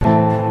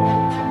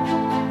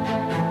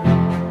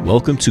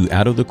Welcome to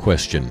Out of the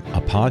Question,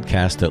 a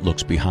podcast that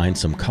looks behind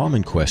some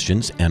common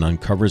questions and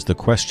uncovers the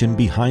question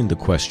behind the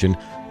question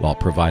while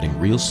providing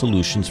real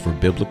solutions for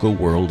biblical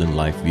world and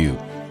life view.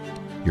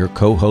 Your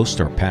co-hosts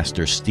are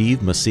Pastor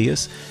Steve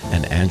Macias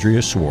and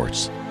Andrea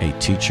Schwartz, a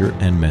teacher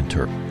and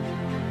mentor.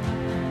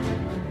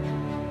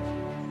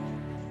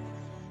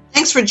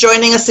 Thanks for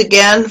joining us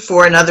again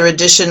for another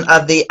edition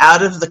of the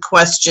Out of the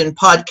Question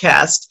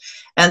podcast.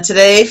 And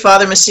today,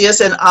 Father Macias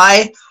and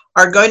I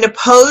are going to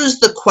pose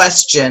the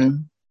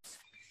question,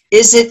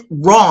 is it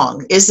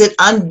wrong, is it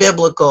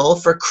unbiblical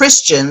for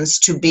Christians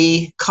to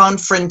be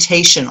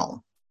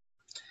confrontational?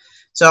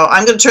 So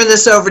I'm going to turn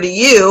this over to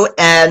you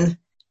and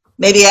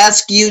maybe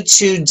ask you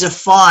to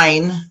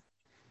define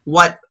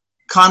what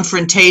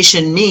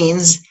confrontation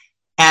means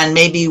and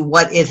maybe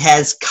what it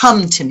has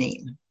come to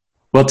mean.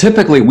 Well,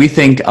 typically we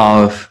think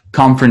of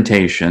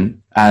confrontation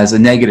as a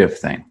negative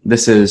thing.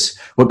 This is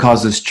what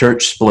causes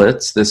church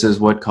splits. This is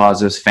what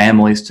causes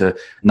families to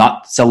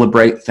not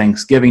celebrate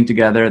Thanksgiving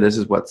together. This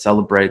is what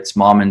separates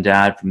mom and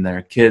dad from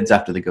their kids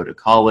after they go to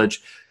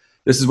college.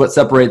 This is what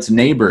separates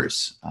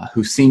neighbors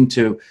who seem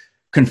to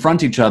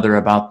confront each other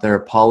about their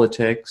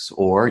politics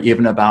or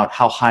even about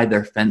how high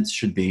their fence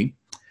should be.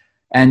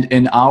 And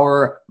in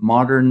our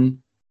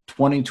modern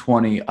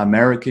 2020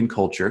 American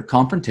culture,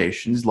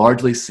 confrontation is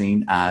largely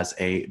seen as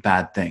a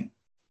bad thing.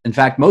 In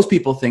fact, most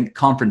people think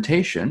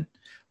confrontation,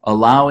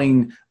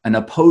 allowing an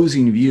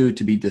opposing view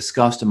to be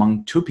discussed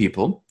among two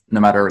people,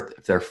 no matter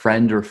if they're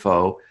friend or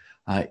foe,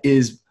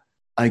 is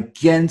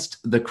against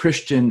the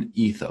Christian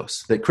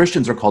ethos. That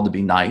Christians are called to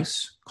be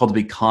nice, called to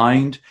be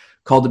kind,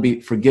 called to be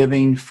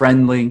forgiving,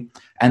 friendly,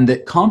 and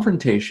that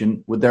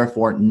confrontation would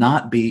therefore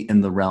not be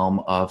in the realm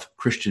of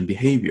Christian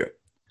behavior.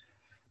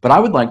 But I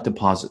would like to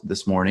posit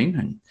this morning,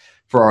 and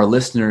for our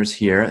listeners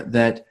here,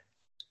 that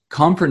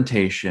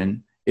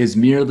confrontation is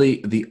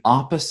merely the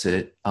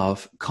opposite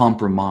of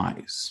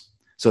compromise.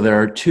 So there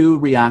are two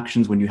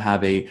reactions when you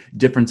have a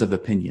difference of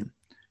opinion.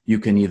 You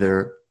can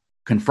either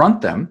confront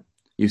them.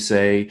 You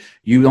say,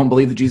 you don't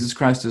believe that Jesus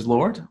Christ is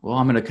Lord? Well,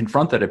 I'm going to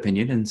confront that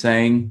opinion and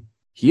saying,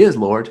 he is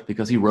Lord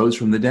because he rose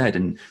from the dead,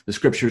 and the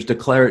scriptures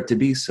declare it to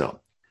be so.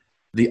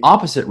 The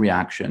opposite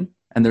reaction,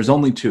 and there's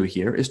only two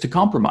here, is to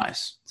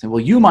compromise. Say, well,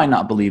 you might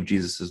not believe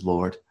Jesus is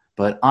Lord,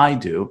 but I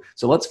do.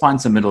 So let's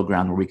find some middle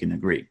ground where we can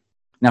agree.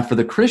 Now, for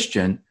the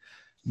Christian,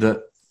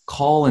 the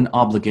call and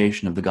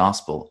obligation of the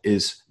gospel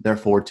is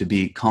therefore to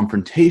be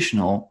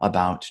confrontational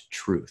about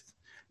truth,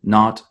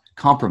 not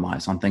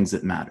compromise on things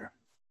that matter.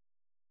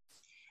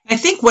 I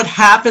think what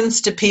happens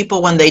to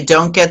people when they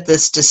don't get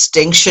this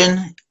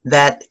distinction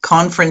that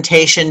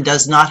confrontation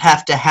does not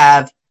have to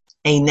have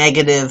a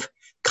negative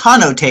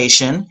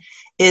connotation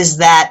is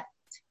that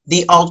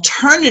the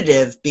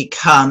alternative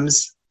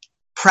becomes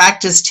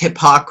practiced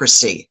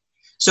hypocrisy.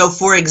 So,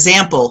 for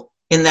example,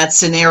 in that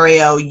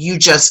scenario you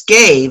just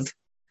gave,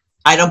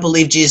 I don't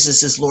believe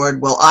Jesus is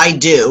Lord. Well, I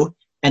do.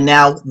 And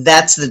now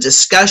that's the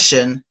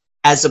discussion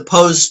as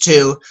opposed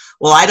to,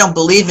 well, I don't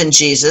believe in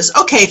Jesus.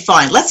 Okay,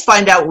 fine. Let's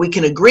find out what we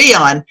can agree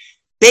on.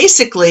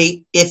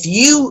 Basically, if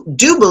you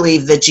do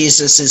believe that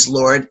Jesus is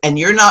Lord and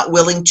you're not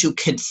willing to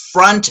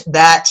confront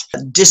that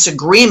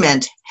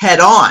disagreement head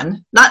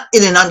on, not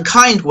in an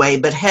unkind way,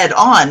 but head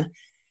on,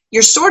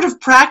 you're sort of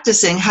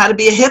practicing how to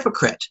be a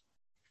hypocrite.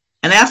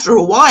 And after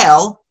a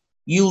while,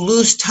 you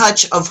lose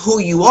touch of who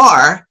you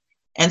are.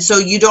 And so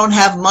you don't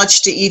have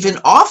much to even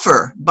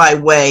offer by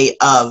way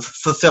of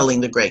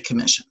fulfilling the Great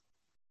Commission.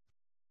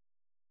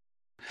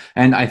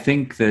 And I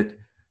think that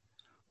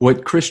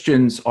what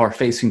Christians are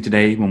facing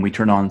today when we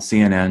turn on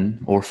CNN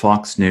or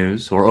Fox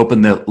News or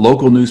open the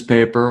local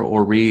newspaper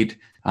or read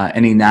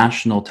any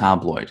national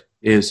tabloid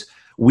is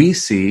we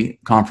see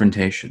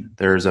confrontation.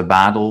 There's a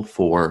battle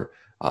for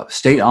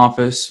state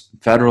office,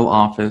 federal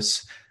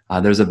office.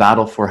 There's a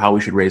battle for how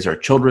we should raise our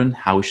children,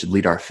 how we should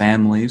lead our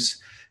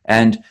families.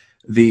 And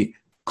the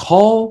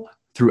call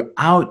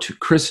throughout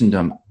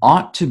Christendom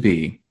ought to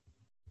be,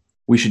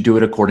 we should do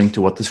it according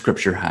to what the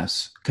scripture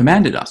has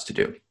commanded us to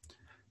do.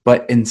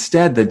 But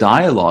instead, the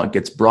dialogue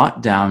gets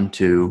brought down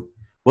to,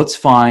 let's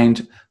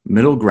find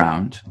middle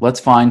ground. Let's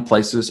find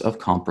places of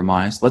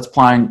compromise. Let's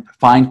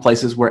find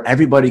places where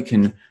everybody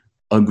can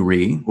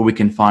agree, where we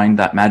can find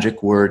that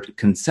magic word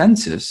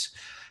consensus.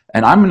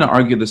 And I'm going to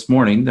argue this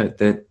morning that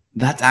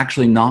that's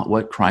actually not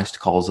what Christ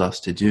calls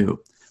us to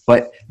do.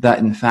 But that,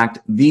 in fact,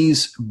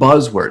 these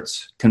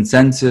buzzwords,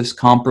 consensus,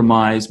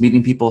 compromise,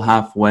 meeting people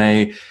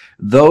halfway,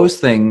 those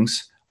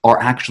things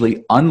are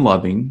actually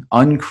unloving,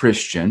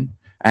 unchristian,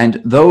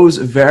 and those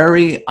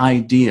very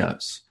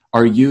ideas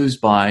are used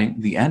by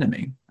the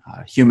enemy,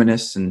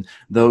 humanists and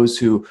those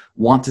who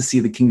want to see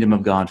the kingdom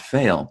of God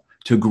fail,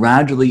 to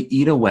gradually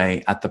eat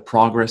away at the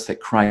progress that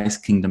Christ's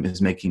kingdom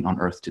is making on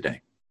earth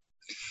today.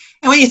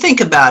 And when you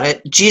think about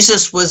it,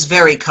 Jesus was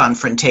very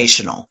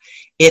confrontational.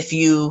 If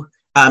you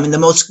and the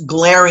most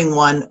glaring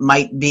one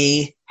might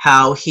be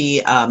how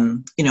he,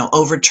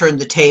 overturned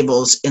the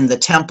tables in the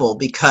temple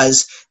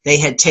because they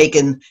had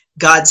taken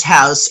God's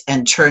house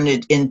and turned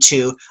it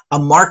into a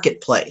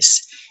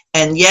marketplace.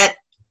 And yet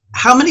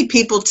how many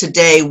people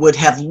today would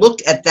have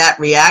looked at that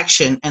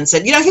reaction and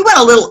said, he went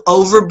a little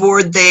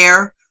overboard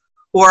there?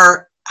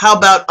 Or how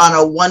about on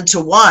a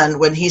one-to-one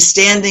when he's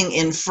standing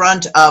in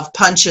front of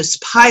Pontius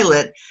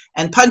Pilate,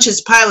 and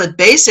Pontius Pilate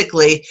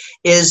basically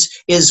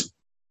is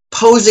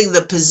posing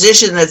the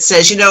position that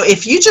says,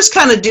 if you just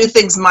kind of do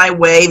things my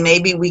way,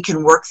 maybe we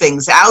can work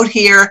things out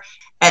here.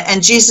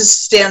 And Jesus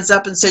stands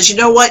up and says, you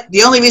know what?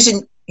 The only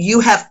reason you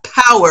have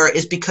power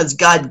is because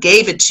God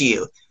gave it to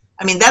you.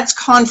 I mean, that's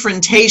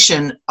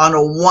confrontation on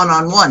a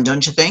one-on-one,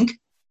 don't you think?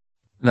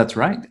 That's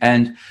right.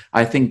 And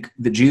I think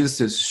that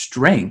Jesus'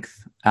 strength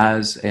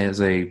as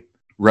a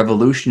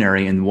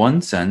revolutionary in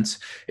one sense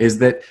is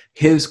that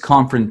his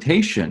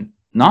confrontation,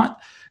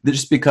 not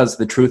just because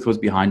the truth was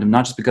behind him,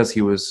 not just because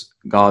he was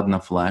God in the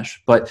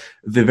flesh, but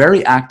the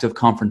very act of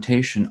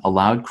confrontation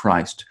allowed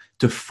Christ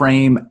to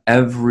frame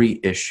every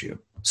issue.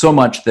 So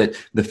much that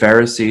the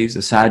Pharisees,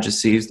 the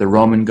Sadducees, the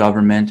Roman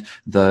government,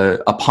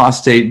 the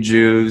apostate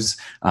Jews,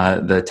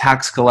 the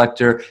tax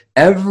collector,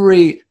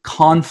 every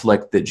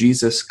conflict that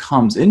Jesus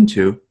comes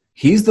into,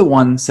 he's the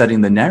one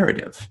setting the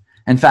narrative.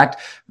 In fact,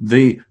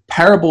 the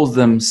parables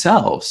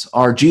themselves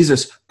are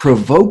Jesus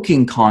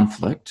provoking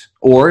conflict,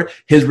 or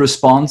his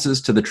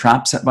responses to the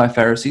trap set by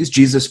Pharisees.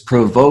 Jesus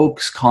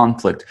provokes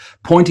conflict,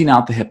 pointing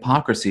out the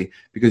hypocrisy,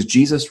 because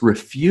Jesus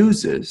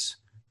refuses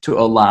to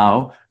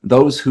allow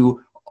those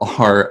who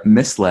are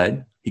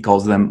misled, he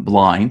calls them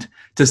blind,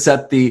 to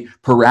set the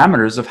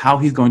parameters of how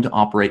he's going to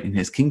operate in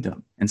his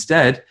kingdom.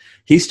 Instead,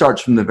 he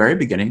starts from the very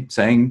beginning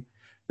saying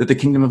that the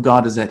kingdom of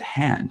God is at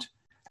hand,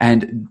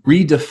 and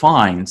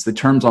redefines the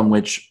terms on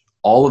which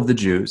all of the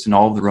Jews and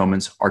all of the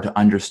Romans are to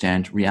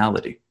understand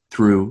reality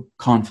through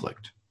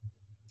conflict.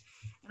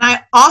 And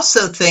I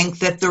also think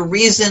that the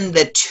reason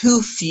that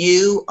too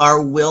few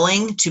are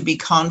willing to be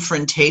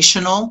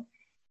confrontational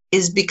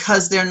is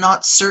because they're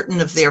not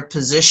certain of their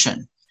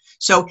position.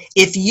 So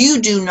if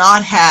you do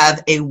not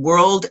have a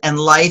world and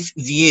life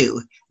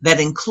view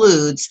that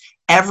includes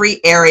every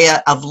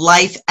area of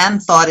life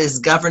and thought is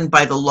governed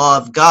by the law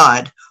of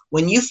God,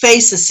 when you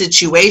face a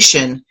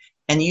situation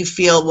and you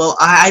feel, well,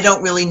 I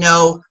don't really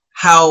know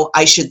how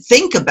I should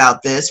think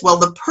about this, well,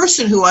 the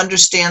person who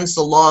understands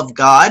the law of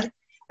God,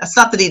 that's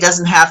not that he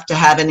doesn't have to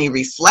have any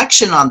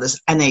reflection on this,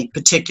 on a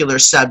particular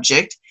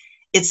subject.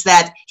 It's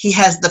that he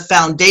has the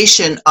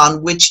foundation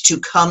on which to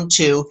come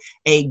to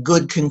a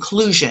good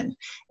conclusion.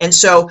 And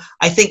so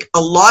I think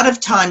a lot of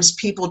times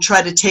people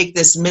try to take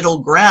this middle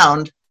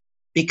ground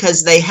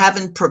because they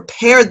haven't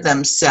prepared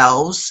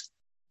themselves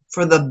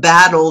for the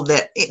battle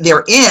that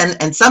they're in,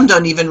 and some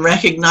don't even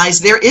recognize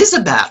there is a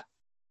battle.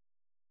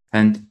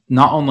 And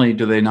not only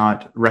do they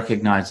not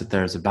recognize that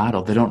there's a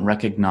battle, they don't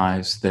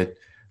recognize that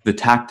the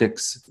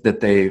tactics that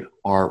they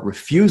are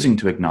refusing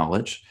to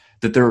acknowledge,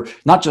 that they're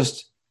not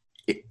just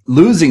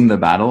losing the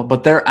battle,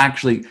 but they're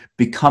actually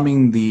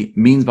becoming the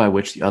means by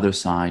which the other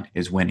side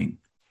is winning.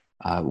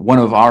 One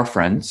of our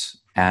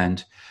friends,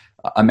 and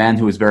a man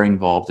who is very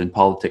involved in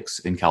politics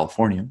in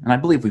California, and I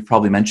believe we've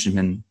probably mentioned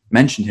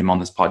him on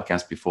this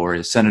podcast before,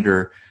 is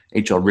Senator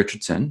H.L.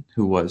 Richardson,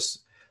 who was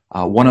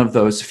one of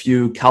those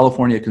few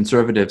California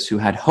conservatives who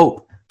had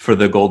hope for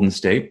the Golden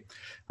State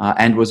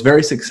and was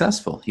very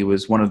successful. He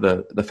was one of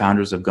the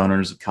founders of Gun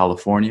Owners of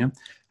California,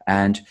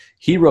 and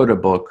he wrote a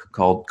book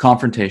called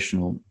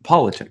Confrontational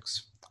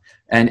Politics.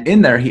 And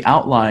in there, he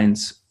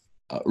outlines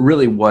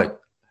really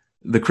what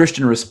the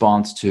Christian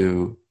response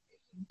to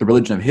the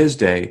religion of his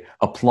day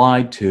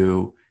applied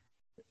to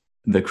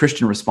the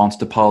Christian response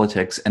to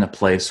politics in a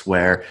place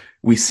where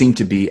we seem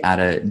to be at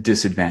a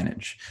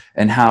disadvantage,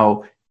 and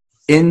how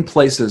in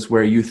places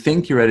where you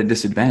think you're at a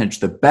disadvantage,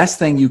 the best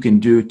thing you can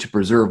do to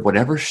preserve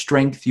whatever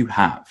strength you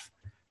have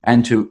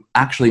and to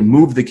actually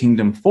move the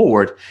kingdom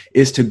forward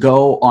is to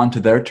go onto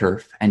their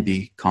turf and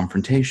be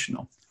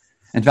confrontational.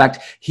 In fact,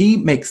 he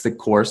makes the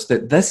course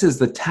that this is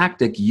the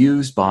tactic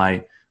used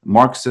by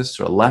Marxists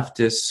or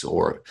leftists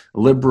or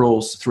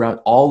liberals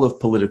throughout all of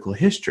political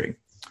history.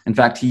 In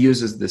fact, he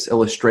uses this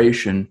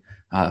illustration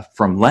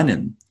from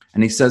Lenin,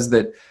 and he says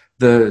that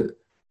the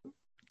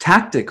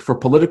tactic for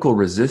political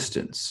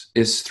resistance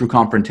is through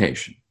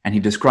confrontation, and he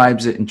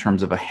describes it in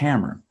terms of a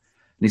hammer. And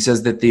he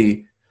says that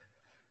the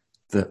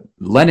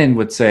Lenin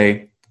would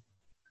say,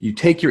 you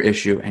take your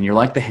issue and you're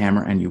like the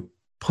hammer and you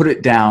put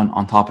it down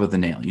on top of the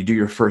nail. You do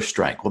your first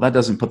strike. Well, that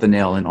doesn't put the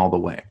nail in all the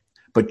way.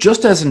 But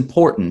just as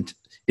important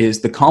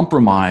is the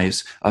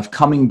compromise of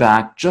coming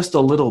back just a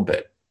little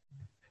bit.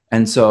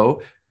 And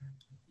so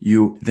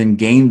you then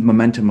gain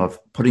momentum of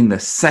putting the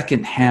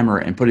second hammer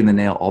and putting the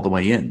nail all the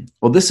way in.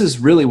 Well, this is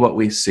really what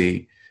we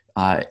see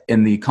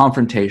in the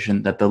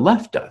confrontation that the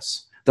left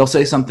does. They'll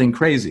say something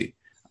crazy,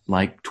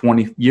 like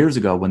 20 years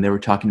ago when they were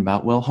talking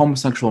about, well,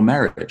 homosexual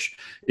marriage,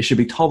 it should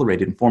be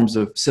tolerated in forms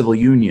of civil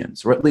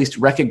unions, or at least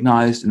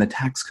recognized in the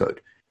tax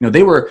code. You know,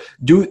 they were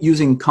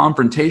using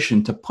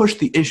confrontation to push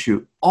the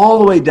issue all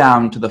the way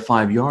down to the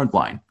 5-yard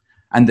line,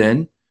 and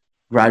then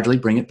gradually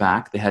bring it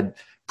back. They had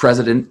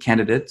president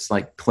candidates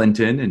like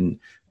Clinton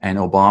and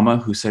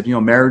Obama who said, you know,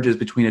 marriage is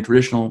between a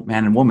traditional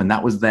man and woman.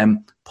 That was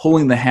them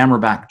pulling the hammer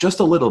back just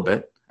a little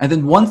bit And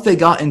then once they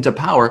got into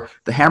power,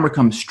 the hammer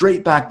comes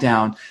straight back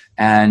down,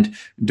 and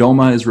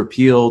DOMA is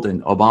repealed,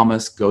 and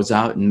Obama goes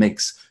out and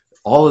makes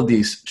all of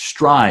these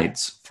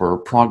strides for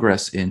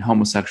progress in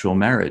homosexual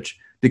marriage,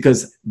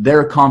 because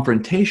their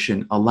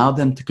confrontation allowed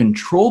them to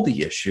control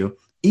the issue,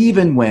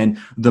 even when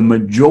the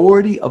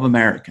majority of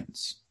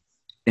Americans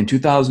in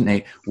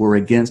 2008 were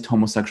against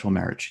homosexual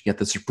marriage. Yet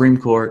the Supreme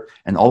Court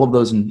and all of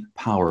those in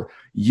power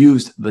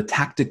used the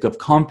tactic of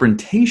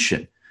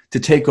confrontation to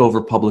take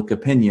over public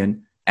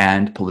opinion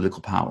and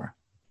political power.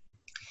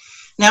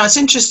 Now, it's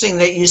interesting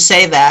that you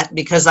say that,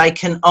 because I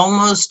can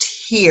almost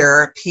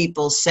hear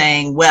people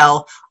saying,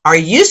 well, are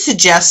you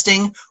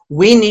suggesting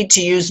we need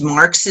to use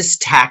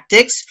Marxist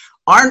tactics?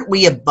 Aren't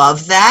we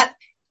above that?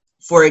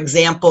 For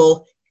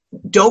example,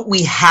 don't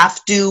we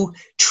have to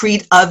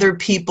treat other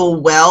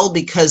people well,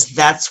 because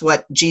that's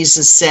what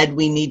Jesus said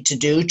we need to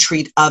do,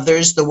 treat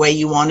others the way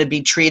you want to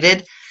be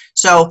treated?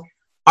 So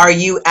are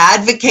you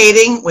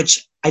advocating,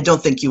 which I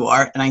don't think you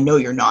are, and I know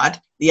you're not,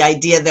 the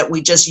idea that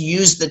we just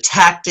use the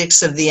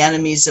tactics of the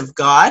enemies of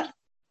God?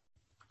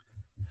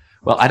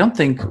 Well, I don't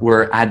think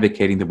we're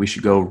advocating that we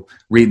should go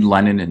read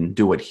Lenin and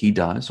do what he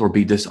does, or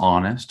be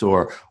dishonest,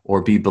 or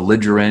be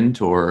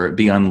belligerent, or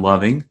be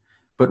unloving,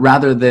 but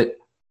rather that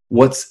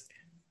what's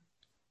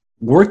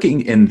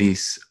working in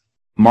these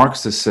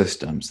Marxist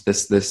systems,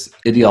 this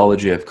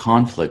ideology of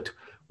conflict,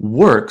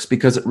 works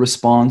because it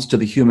responds to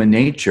the human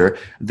nature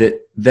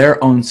that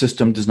their own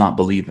system does not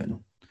believe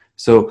in.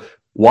 So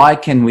why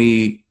can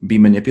we be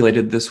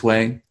manipulated this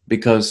way?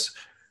 Because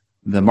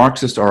the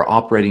Marxists are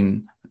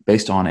operating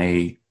based on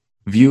a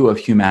view of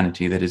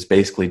humanity that is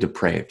basically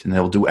depraved, and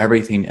they'll do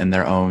everything in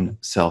their own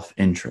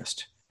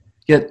self-interest.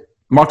 Yet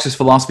Marxist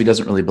philosophy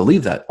doesn't really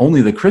believe that.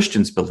 Only the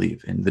Christians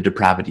believe in the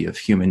depravity of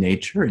human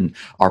nature and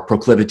our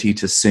proclivity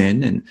to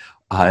sin,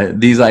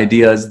 and these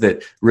ideas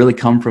that really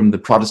come from the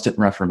Protestant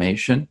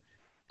Reformation.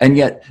 And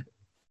yet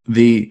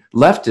the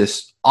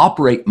leftists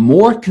operate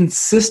more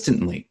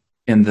consistently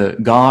in the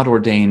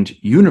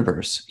God-ordained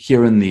universe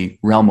here in the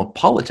realm of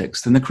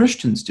politics than the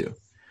Christians do.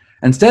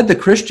 Instead, the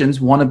Christians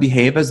want to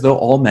behave as though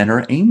all men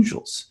are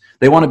angels.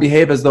 They want to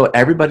behave as though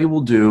everybody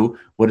will do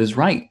what is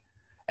right.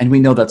 And we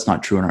know that's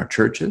not true in our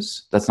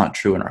churches. That's not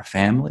true in our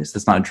families.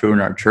 That's not true in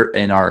our church,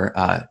 in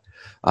our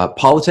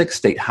politics,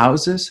 state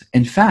houses.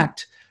 In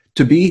fact,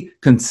 to be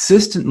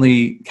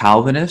consistently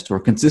Calvinist or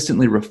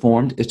consistently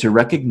Reformed is to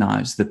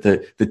recognize that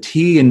the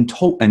T in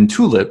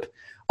tulip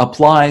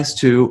applies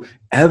to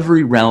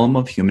every realm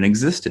of human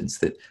existence,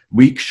 that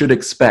we should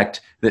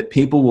expect that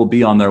people will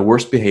be on their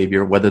worst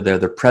behavior, whether they're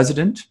the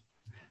president,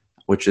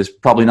 which is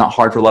probably not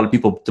hard for a lot of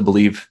people to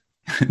believe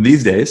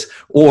these days,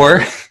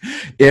 or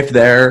if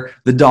they're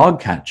the dog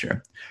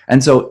catcher.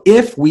 And so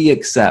if we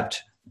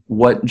accept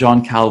what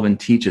John Calvin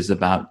teaches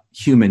about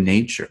human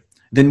nature,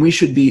 then we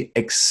should be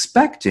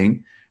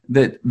expecting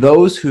that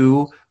those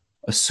who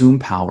assume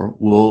power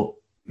will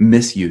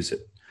misuse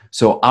it.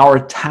 So our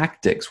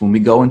tactics when we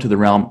go into the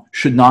realm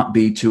should not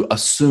be to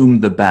assume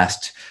the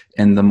best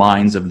in the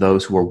minds of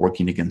those who are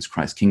working against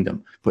Christ's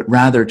kingdom, but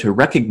rather to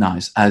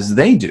recognize, as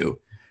they do,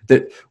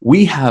 that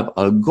we have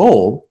a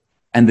goal,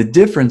 and the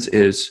difference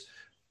is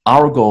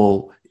our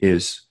goal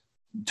is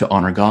to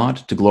honor God,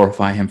 to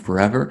glorify Him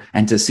forever,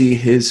 and to see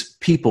His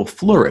people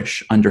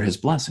flourish under His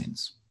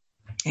blessings.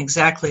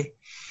 Exactly.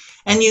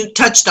 And you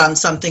touched on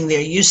something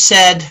there. You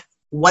said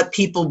what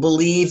people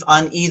believe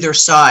on either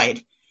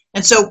side.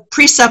 And so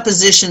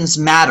presuppositions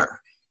matter.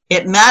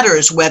 It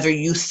matters whether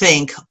you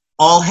think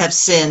all have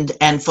sinned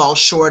and fall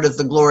short of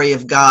the glory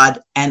of God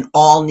and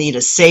all need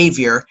a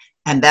savior,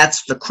 and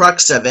that's the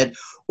crux of it,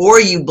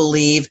 or you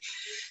believe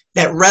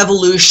that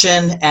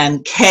revolution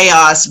and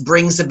chaos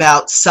brings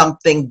about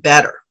something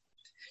better.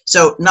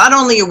 So not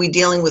only are we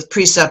dealing with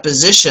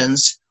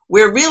presuppositions,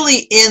 we're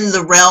really in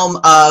the realm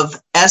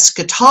of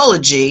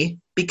eschatology,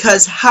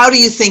 because how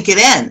do you think it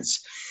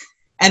ends?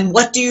 And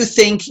what do you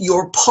think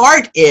your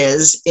part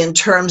is in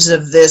terms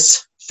of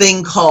this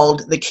thing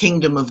called the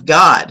kingdom of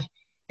God?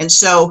 And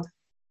so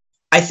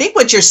I think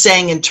what you're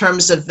saying in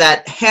terms of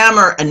that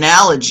hammer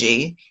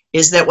analogy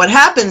is that what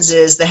happens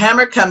is the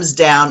hammer comes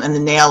down and the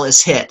nail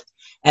is hit.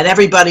 And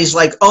everybody's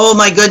like, oh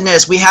my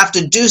goodness, we have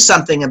to do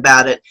something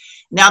about it.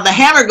 Now the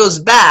hammer goes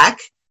back,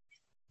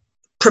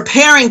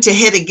 preparing to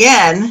hit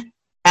again,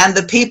 and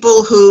the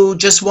people who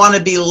just want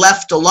to be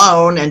left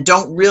alone and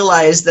don't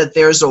realize that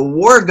there's a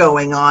war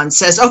going on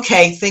says,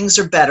 okay, things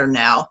are better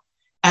now,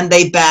 and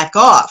they back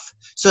off.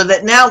 So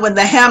that now when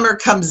the hammer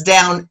comes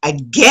down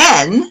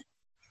again,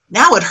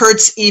 now it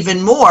hurts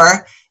even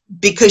more,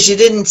 because you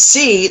didn't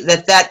see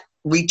that that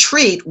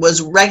retreat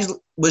was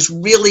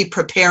really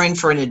preparing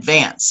for an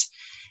advance.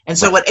 And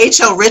so what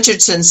H.L.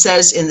 Richardson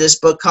says in this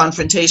book,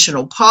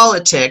 Confrontational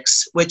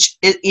Politics, which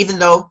even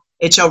though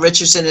H.L.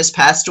 Richardson has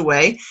passed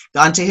away,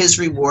 gone to his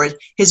reward,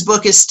 his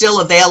book is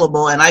still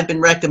available, and I've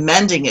been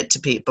recommending it to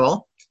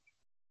people.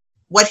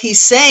 What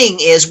he's saying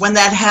is when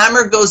that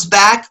hammer goes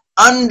back,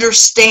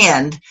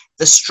 understand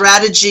the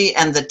strategy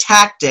and the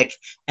tactic,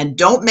 and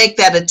don't make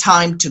that a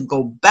time to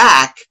go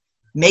back,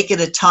 make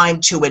it a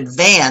time to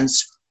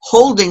advance,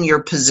 holding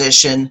your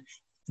position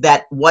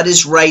that what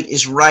is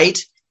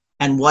right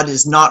and what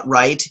is not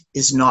right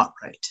is not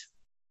right.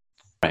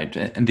 Right.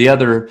 And the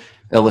other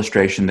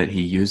illustration that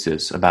he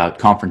uses about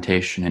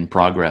confrontation and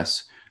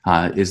progress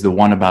is the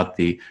one about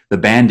the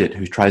bandit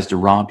who tries to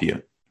rob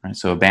you. Right?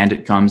 So a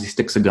bandit comes, he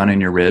sticks a gun in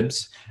your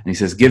ribs, and he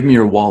says, "Give me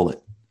your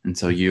wallet." And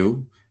so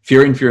you,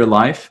 fearing for your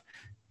life,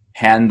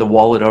 hand the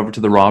wallet over to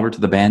the robber, to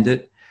the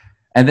bandit.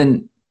 And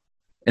then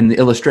in the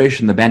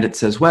illustration, the bandit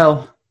says,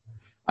 "Well,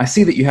 I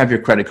see that you have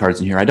your credit cards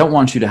in here. I don't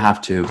want you to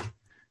have to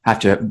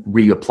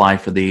reapply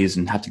for these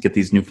and have to get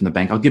these new from the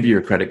bank. I'll give you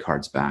your credit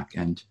cards back.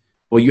 And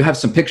well, you have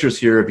some pictures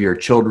here of your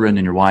children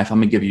and your wife. I'm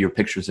going to give you your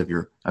pictures of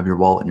your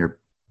wallet and your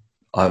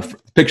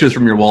pictures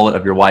from your wallet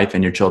of your wife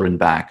and your children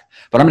back.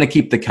 But I'm going to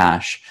keep the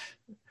cash."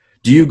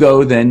 Do you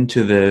go then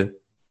to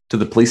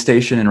the police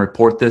station and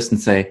report this and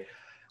say,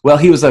 "Well,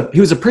 he was a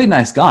pretty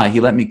nice guy. He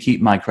let me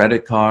keep my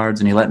credit cards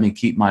and he let me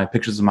keep my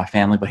pictures of my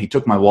family, but he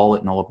took my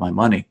wallet and all of my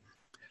money"?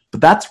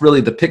 But that's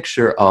really the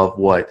picture of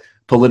what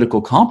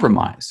political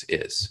compromise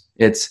is.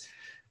 It's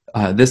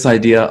this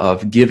idea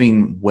of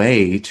giving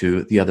way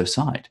to the other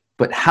side.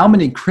 But how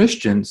many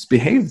Christians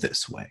behave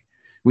this way?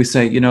 We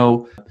say,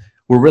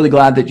 "We're really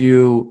glad that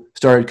you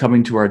started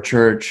coming to our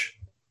church,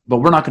 but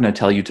we're not going to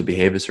tell you to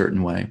behave a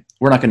certain way.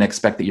 We're not going to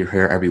expect that you're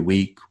here every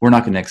week. We're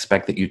not going to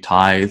expect that you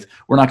tithe.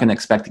 We're not going to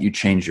expect that you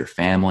change your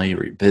family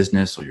or your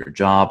business or your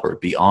job or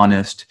be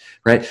honest,"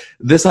 right?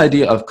 This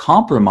idea of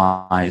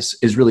compromise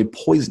is really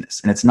poisonous,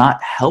 and it's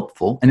not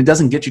helpful, and it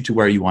doesn't get you to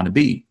where you want to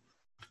be.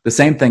 The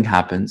same thing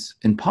happens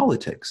in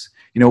politics.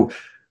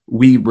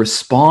 We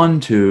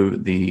respond to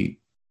the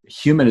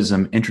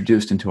humanism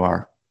introduced into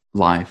our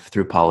life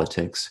through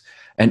politics,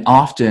 and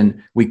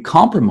often we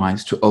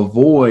compromise to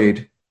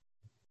avoid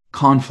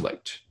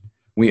conflict.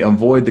 We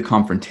avoid the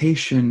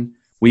confrontation.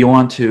 We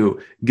want to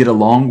get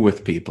along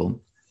with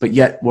people. But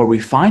yet where we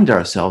find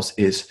ourselves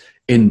is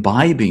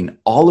imbibing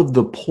all of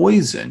the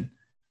poison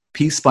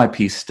piece by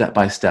piece, step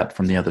by step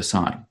from the other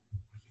side.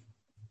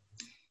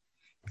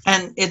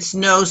 And it's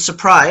no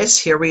surprise,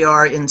 here we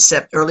are in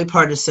early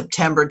part of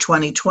September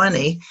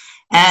 2020,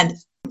 and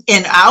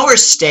in our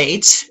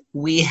state,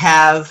 we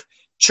have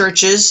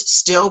churches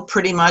still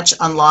pretty much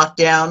on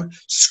lockdown,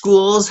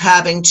 schools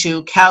having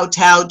to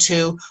kowtow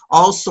to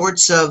all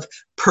sorts of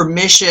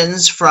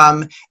permissions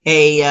from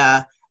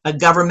a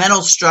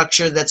governmental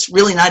structure that's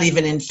really not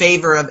even in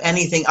favor of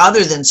anything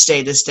other than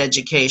statist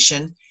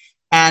education.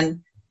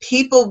 And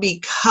people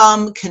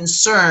become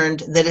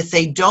concerned that if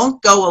they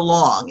don't go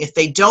along, if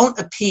they don't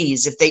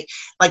appease, if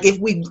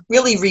we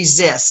really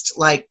resist,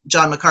 like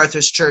John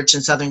MacArthur's church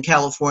in Southern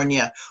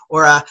California,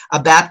 or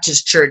a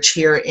Baptist church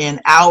here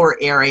in our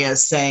area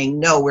saying,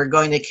 "No, we're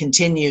going to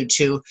continue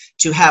to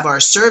have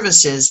our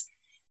services,"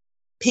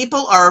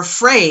 people are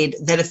afraid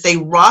that if they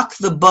rock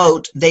the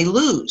boat, they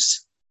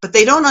lose. But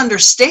they don't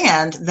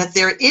understand that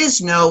there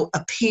is no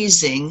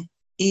appeasing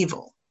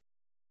evil.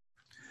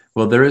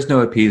 Well, there is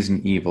no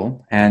appeasing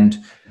evil. And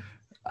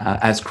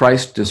as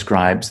Christ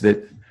describes,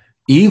 that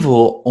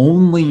evil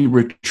only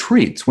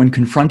retreats when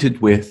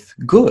confronted with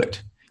good.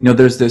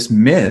 There's this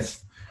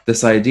myth,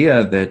 this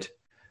idea that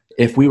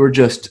if we were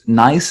just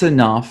nice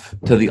enough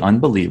to the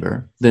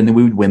unbeliever, then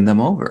we would win them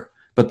over.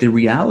 But the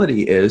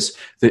reality is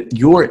that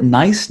your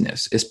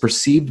niceness is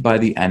perceived by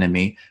the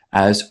enemy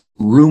as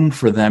room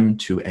for them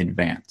to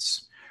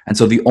advance. And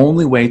so the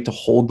only way to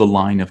hold the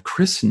line of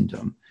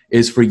Christendom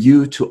is for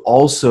you to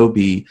also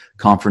be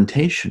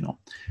confrontational.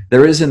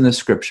 There is in the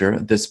scripture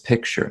this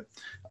picture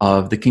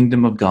of the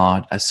kingdom of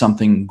God as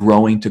something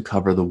growing to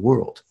cover the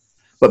world.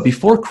 But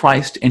before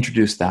Christ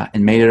introduced that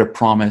and made it a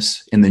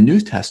promise in the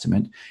New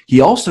Testament, he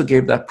also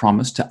gave that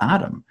promise to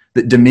Adam,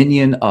 that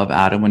dominion of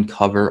Adam would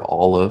cover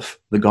all of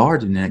the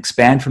garden and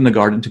expand from the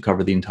garden to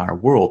cover the entire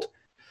world.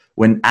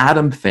 When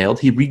Adam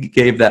failed, he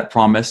gave that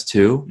promise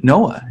to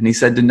Noah. And he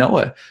said to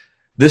Noah,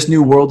 "This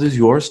new world is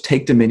yours.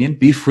 Take dominion,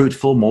 be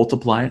fruitful,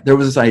 multiply." There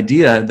was this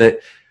idea that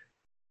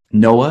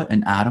Noah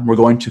and Adam were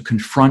going to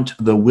confront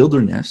the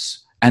wilderness,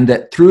 and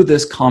that through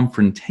this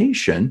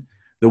confrontation,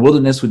 the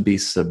wilderness would be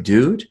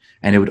subdued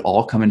and it would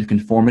all come into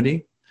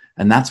conformity.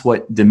 And that's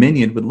what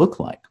dominion would look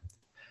like.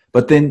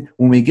 But then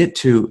when we get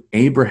to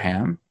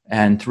Abraham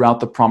and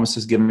throughout the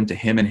promises given to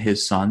him and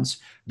his sons,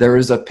 there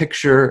is a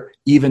picture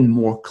even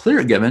more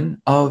clear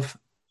given of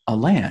a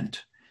land.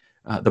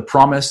 The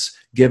promise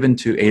given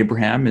to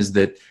Abraham is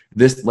that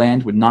this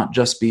land would not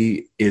just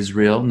be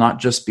Israel, not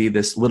just be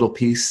this little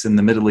piece in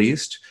the Middle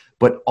East,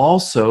 but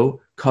also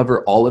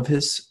cover all of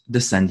his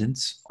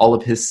descendants, all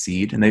of his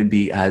seed, and they'd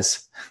be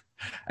as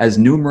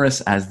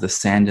numerous as the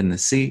sand in the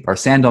sea, or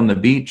sand on the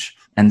beach,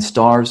 and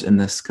stars in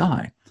the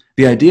sky.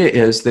 The idea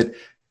is that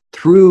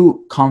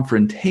through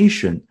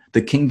confrontation,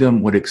 the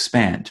kingdom would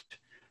expand.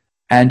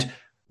 And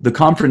the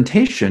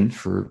confrontation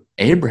for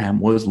Abraham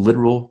was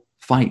literal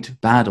fight,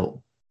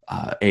 battle,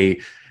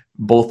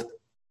 both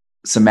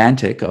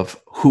semantic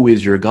of who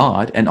is your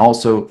God, and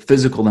also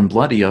physical and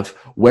bloody of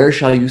where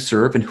shall you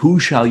serve and who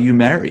shall you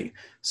marry.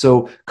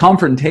 So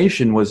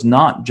confrontation was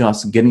not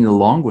just getting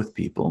along with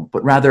people,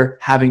 but rather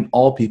having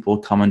all people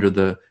come under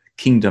the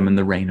kingdom and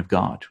the reign of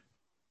God.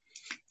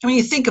 When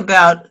you think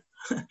about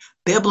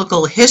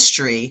biblical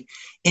history,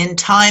 in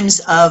times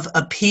of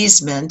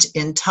appeasement,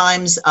 in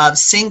times of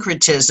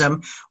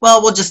syncretism,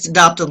 well, we'll just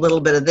adopt a little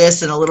bit of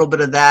this and a little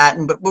bit of that,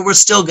 but we're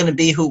still going to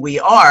be who we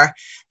are.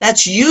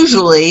 That's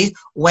usually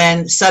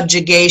when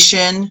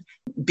subjugation,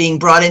 being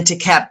brought into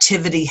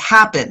captivity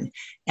happen.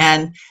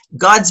 And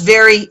God's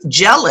very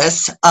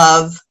jealous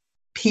of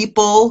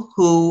people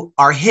who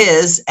are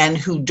his and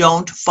who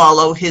don't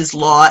follow his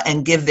law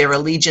and give their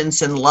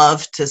allegiance and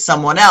love to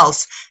someone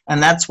else.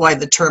 And that's why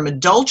the term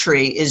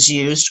adultery is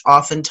used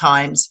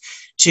oftentimes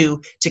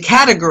to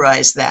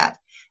categorize that.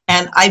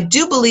 And I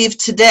do believe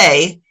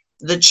today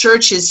the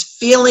church is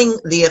feeling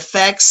the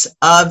effects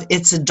of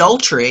its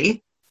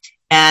adultery,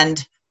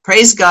 and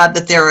praise God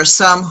that there are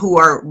some who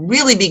are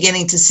really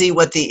beginning to see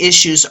what the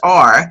issues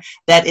are,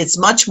 that it's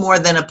much more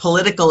than a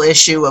political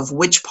issue of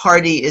which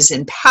party is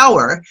in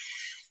power,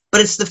 but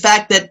it's the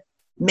fact that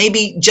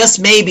maybe, just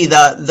maybe,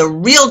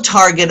 the real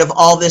target of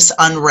all this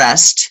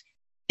unrest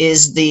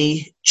is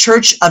the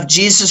Church of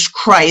Jesus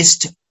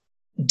Christ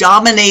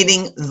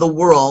dominating the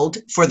world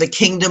for the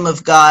kingdom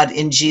of God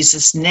in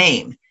Jesus'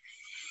 name.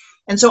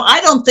 And so I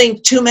don't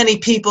think too many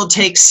people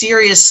take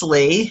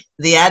seriously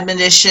the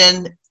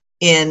admonition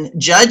in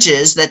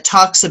Judges that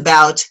talks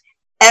about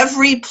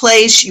every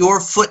place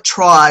your foot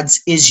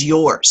trods is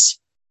yours.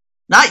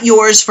 Not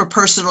yours for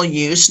personal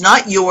use,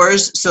 not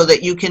yours so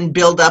that you can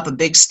build up a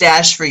big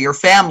stash for your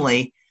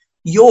family,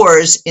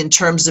 yours in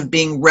terms of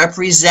being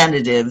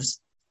representatives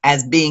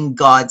as being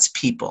God's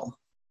people.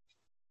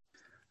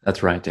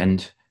 That's right.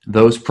 And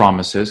those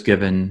promises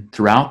given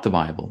throughout the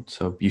Bible,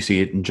 so you see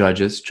it in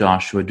Judges,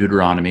 Joshua,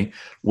 Deuteronomy,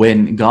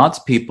 when God's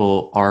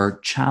people are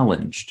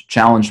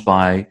challenged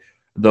by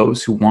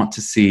those who want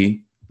to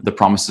see the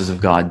promises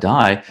of God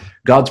die,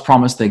 God's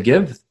promise that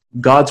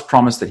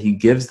he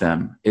gives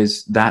them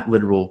is that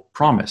literal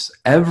promise.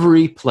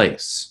 Every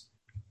place.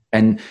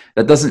 And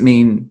that doesn't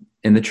mean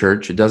in the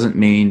church. It doesn't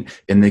mean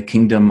in the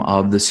kingdom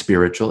of the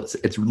spiritual.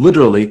 It's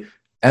literally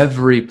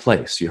every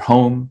place. Your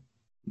home,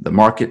 the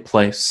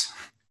marketplace,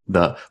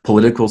 the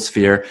political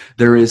sphere.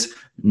 There is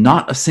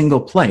not a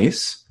single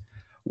place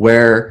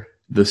where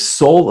the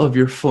sole of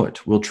your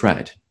foot will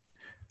tread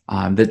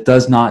that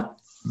does not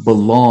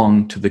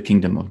belong to the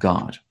kingdom of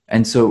God.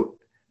 And so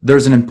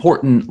there's an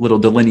important little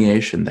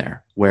delineation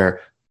there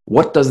where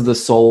what does the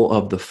sole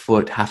of the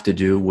foot have to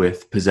do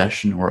with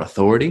possession or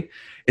authority?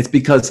 It's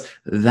because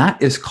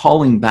that is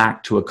calling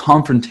back to a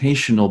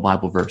confrontational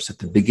Bible verse at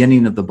the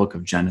beginning of the book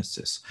of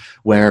Genesis,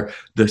 where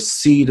the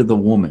seed of the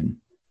woman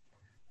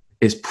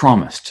is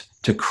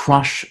promised to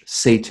crush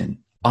Satan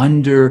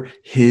under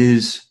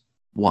his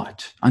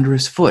what? Under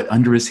his foot,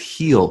 under his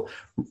heel.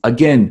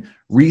 Again,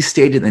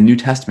 restated in the New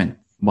Testament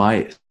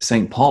by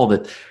St. Paul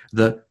that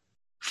the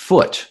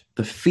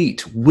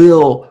feet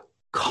will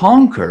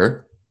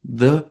conquer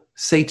the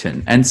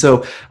Satan. And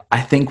so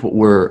I think what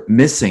we're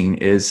missing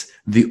is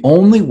the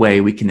only way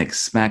we can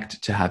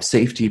expect to have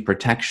safety,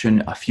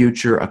 protection, a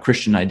future, a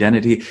Christian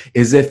identity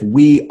is if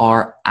we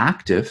are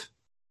active,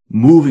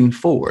 moving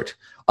forward.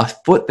 A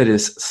foot that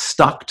is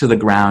stuck to the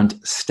ground,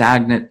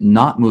 stagnant,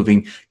 not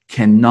moving,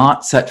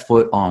 cannot set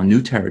foot on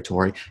new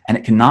territory, and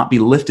it cannot be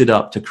lifted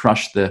up to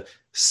crush the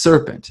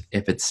serpent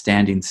if it's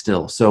standing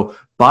still. So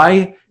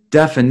by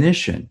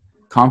definition,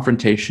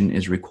 confrontation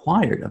is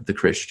required of the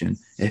Christian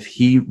if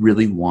he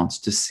really wants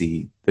to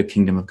see the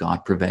kingdom of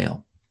God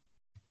prevail.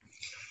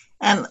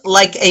 And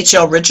like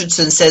H.L.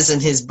 Richardson says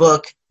in his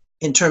book,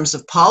 in terms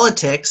of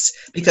politics,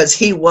 because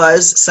he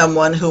was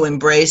someone who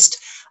embraced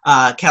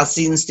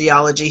Chalcedon's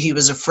theology, he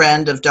was a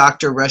friend of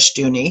Dr.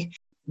 Rushdoony.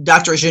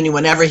 Dr. Rushdoony,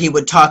 whenever he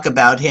would talk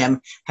about him,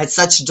 had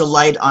such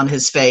delight on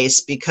his face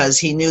because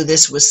he knew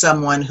this was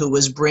someone who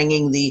was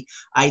bringing the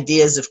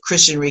ideas of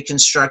Christian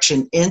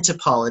Reconstruction into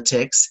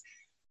politics,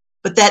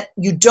 but that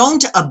you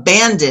don't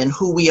abandon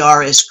who we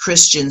are as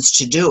Christians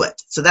to do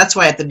it. So that's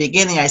why at the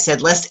beginning I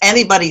said, lest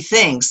anybody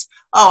thinks,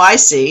 oh, I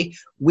see,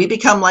 we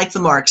become like the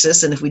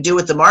Marxists, and if we do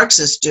what the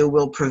Marxists do,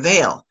 we'll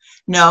prevail.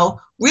 No,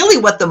 really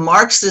what the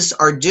Marxists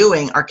are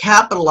doing are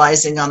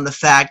capitalizing on the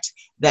fact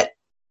that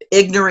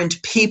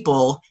ignorant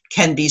people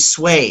can be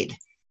swayed.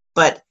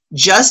 But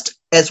just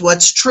as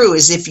what's true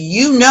is if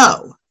you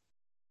know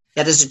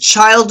that as a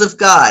child of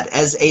God,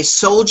 as a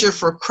soldier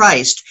for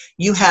Christ,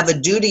 you have a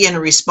duty and a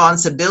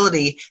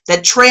responsibility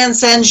that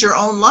transcends your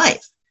own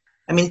life.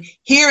 I mean,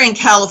 here in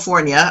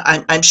California,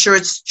 I'm sure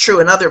it's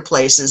true in other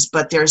places,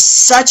 but there's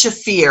such a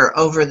fear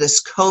over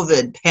this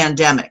COVID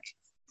pandemic,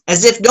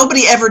 as if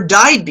nobody ever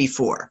died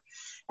before.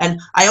 And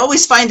I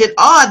always find it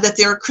odd that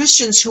there are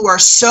Christians who are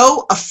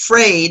so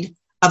afraid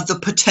of the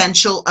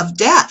potential of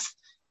death.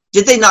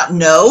 Did they not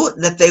know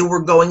that they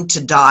were going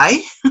to die?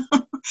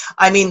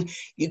 I mean,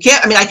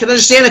 I can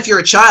understand if you're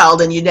a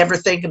child and you never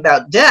think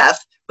about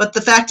death, but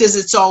the fact is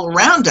it's all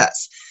around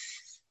us.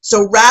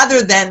 So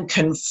rather than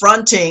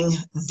confronting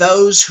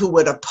those who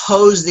would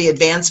oppose the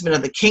advancement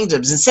of the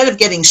kingdoms, instead of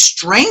getting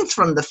strength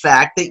from the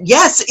fact that,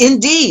 yes,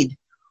 indeed,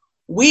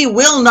 we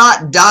will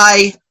not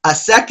die a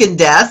second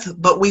death,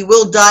 but we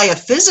will die a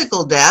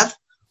physical death,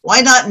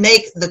 Why not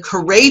make the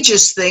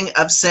courageous thing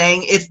of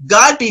saying, if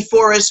God be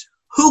for us,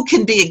 who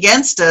can be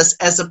against us,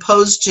 as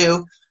opposed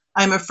to,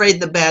 I'm afraid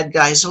the bad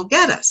guys will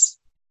get us?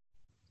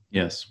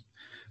 Yes.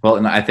 Well,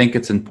 and I think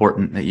it's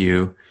important that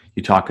you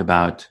talk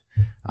about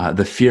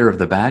the fear of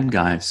the bad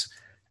guys.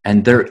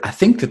 And I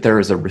think that there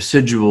is a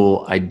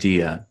residual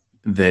idea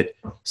that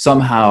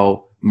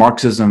somehow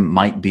Marxism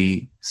might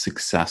be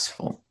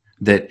successful,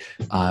 that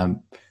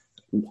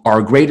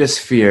our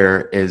greatest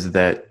fear is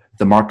that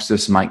the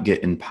Marxists might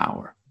get in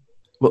power.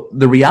 Well,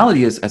 the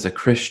reality is, as a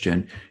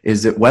Christian,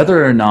 is that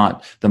whether or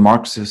not the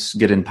Marxists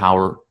get in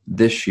power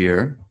this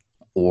year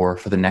or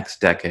for the next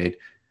decade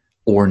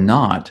or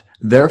not,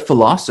 their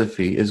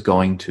philosophy is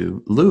going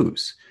to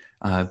lose.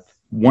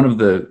 One of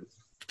the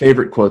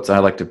favorite quotes I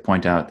like to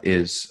point out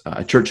is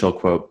a Churchill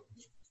quote,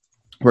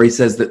 where he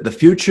says that the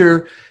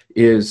future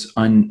is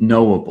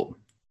unknowable,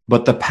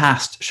 but the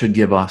past should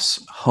give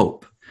us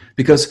hope.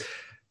 Because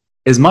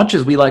as much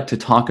as we like to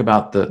talk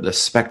about the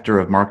specter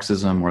of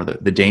Marxism or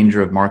the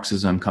danger of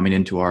Marxism coming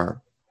into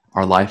our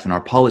life and our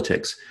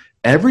politics,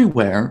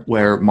 everywhere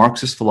where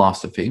Marxist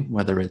philosophy,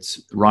 whether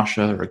it's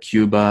Russia or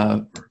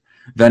Cuba or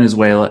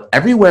Venezuela,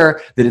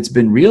 everywhere that it's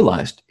been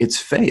realized, it's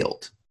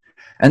failed.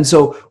 And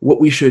so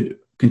what we should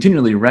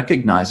continually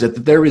recognize is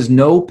that there is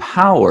no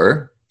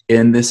power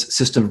in this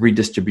system of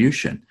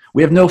redistribution.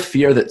 We have no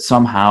fear that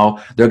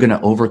somehow they're going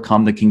to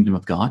overcome the kingdom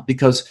of God,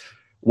 because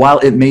while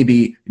it may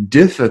be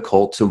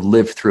difficult to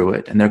live through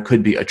it, and there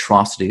could be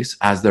atrocities,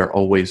 as there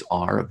always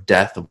are, of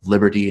death, of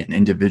liberty, and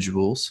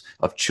individuals,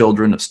 of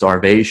children, of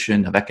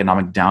starvation, of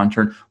economic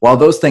downturn, while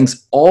those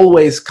things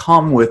always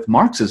come with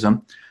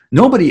Marxism,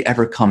 nobody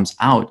ever comes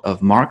out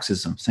of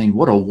Marxism saying,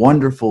 what a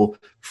wonderful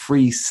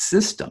free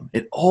system.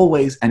 It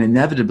always and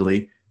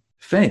inevitably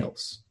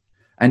fails.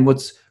 And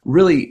what's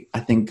really, I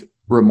think,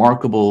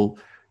 remarkable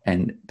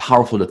and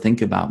powerful to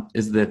think about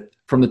is that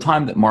from the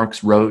time that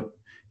Marx wrote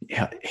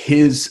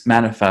his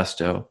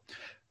manifesto,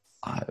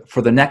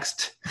 for the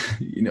next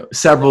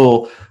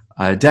several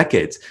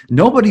decades,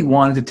 nobody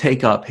wanted to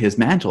take up his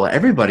mantle.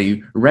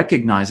 Everybody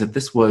recognized that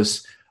this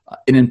was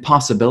an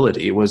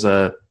impossibility. It was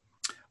a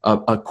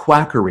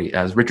quackery,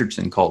 as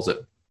Richardson calls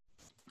it.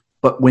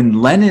 But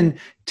when Lenin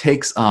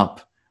takes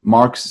up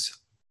Marx's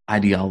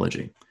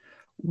ideology,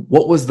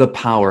 what was the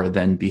power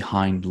then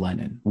behind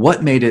Lenin?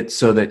 What made it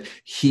so that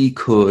he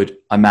could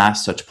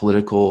amass such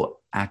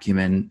political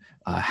acumen,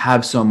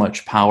 have so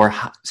much power,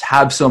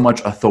 have so much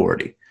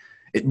authority?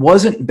 It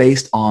wasn't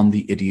based on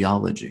the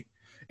ideology.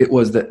 It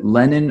was that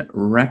Lenin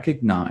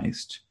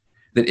recognized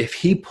that if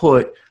he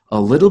put a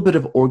little bit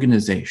of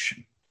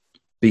organization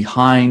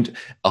behind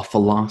a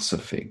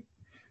philosophy,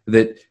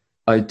 that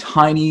a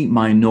tiny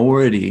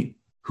minority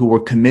who were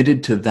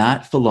committed to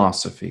that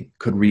philosophy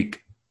could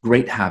wreak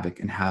great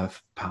havoc and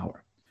have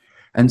power.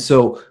 And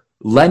so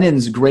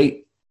Lenin's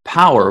great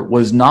power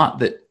was not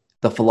that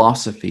the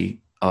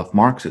philosophy of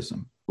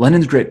Marxism.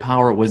 Lenin's great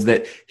power was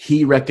that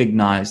he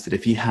recognized that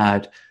if he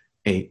had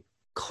a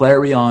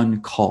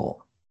clarion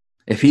call,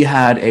 if he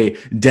had a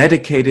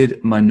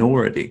dedicated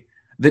minority,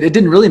 that it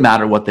didn't really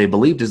matter what they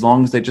believed as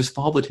long as they just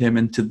followed him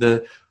into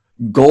the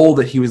goal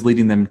that he was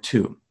leading them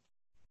to.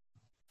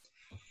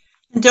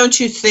 Don't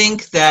you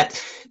think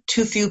that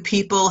too few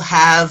people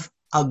have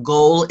a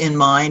goal in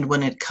mind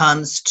when it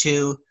comes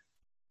to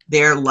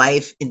their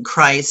life in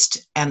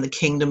Christ and the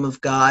kingdom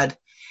of God?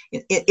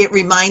 It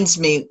reminds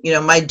me,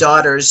 my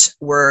daughters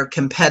were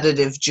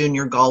competitive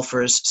junior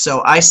golfers,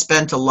 so I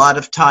spent a lot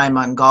of time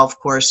on golf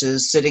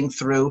courses, sitting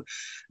through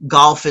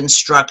golf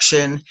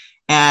instruction,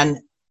 and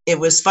it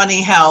was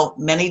funny how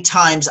many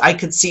times I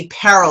could see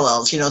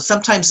parallels.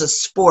 Sometimes a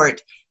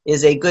sport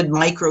is a good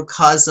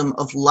microcosm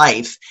of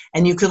life,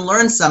 and you can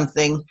learn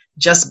something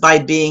just by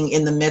being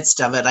in the midst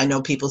of it. I know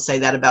people say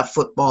that about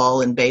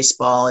football and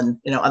baseball and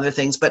other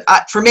things, but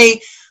for me,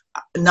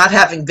 not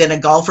having been a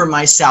golfer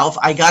myself,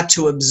 I got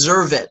to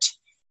observe it.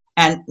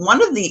 And one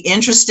of the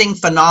interesting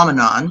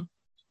phenomenon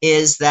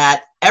is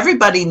that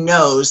everybody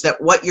knows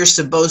that what you're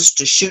supposed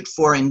to shoot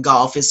for in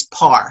golf is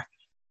par.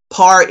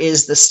 Par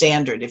is the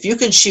standard. If you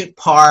can shoot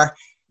par,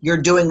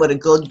 you're doing what a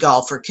good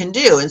golfer can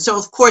do. And so,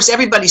 of course,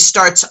 everybody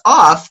starts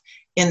off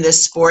in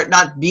this sport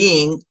not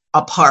being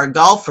a par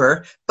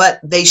golfer,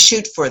 but they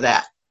shoot for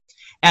that.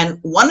 And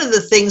one of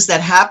the things that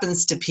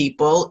happens to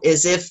people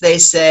is if they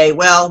say,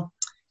 well,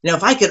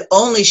 if I could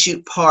only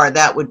shoot par,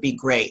 that would be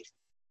great.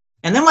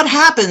 And then what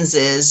happens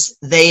is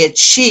they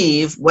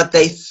achieve what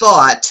they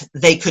thought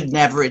they could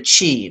never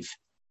achieve.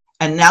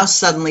 And now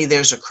suddenly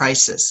there's a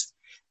crisis.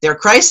 Their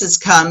crisis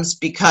comes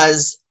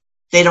because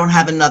they don't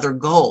have another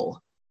goal.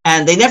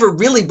 And they never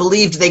really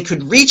believed they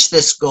could reach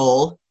this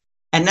goal.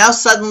 And now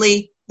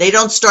suddenly they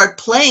don't start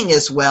playing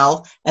as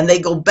well, and they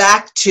go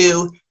back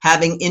to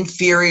having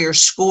inferior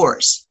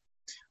scores.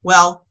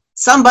 Well,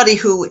 somebody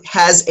who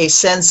has a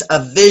sense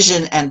of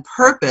vision and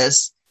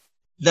purpose,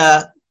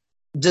 the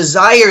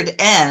desired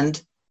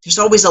end, there's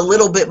always a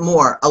little bit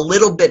more, a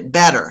little bit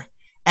better.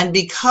 And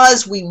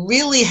because we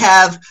really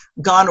have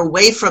gone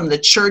away from the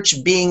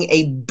church being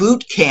a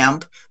boot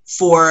camp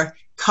for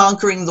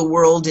conquering the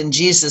world in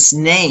Jesus'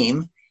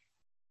 name,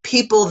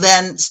 people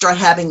then start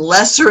having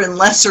lesser and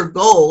lesser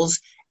goals,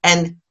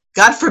 and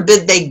God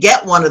forbid they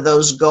get one of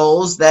those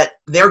goals that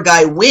their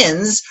guy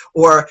wins,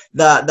 or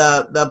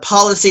the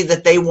policy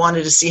that they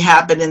wanted to see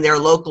happen in their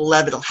local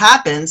level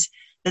happens,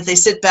 that they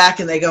sit back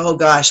and they go, oh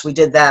gosh, we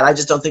did that. I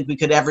just don't think we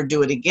could ever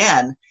do it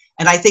again.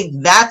 And I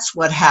think that's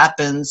what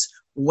happens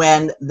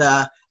when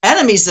the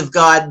enemies of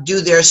God do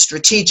their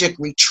strategic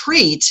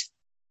retreat,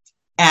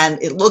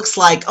 and it looks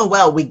like, oh,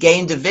 well, we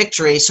gained a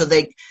victory. So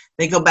they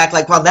go back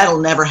like, well,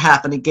 that'll never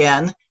happen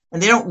again.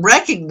 And they don't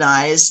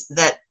recognize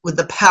that with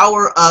the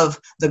power of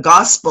the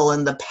gospel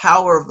and the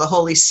power of the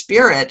Holy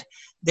Spirit,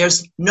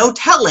 there's no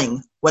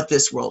telling what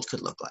this world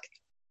could look like.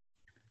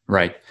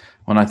 Right.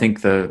 Well, I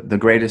think the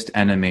greatest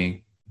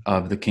enemy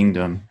of the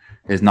kingdom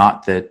is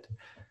not that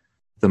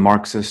the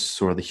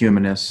Marxists or the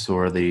humanists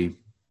or the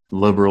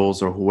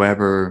liberals or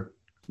whoever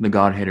the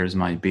God haters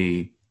might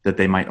be, that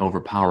they might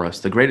overpower us.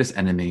 The greatest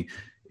enemy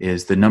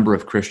is the number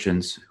of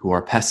Christians who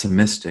are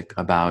pessimistic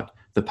about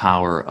the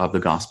power of the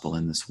gospel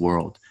in this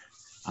world.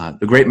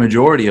 The great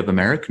majority of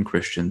American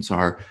Christians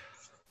are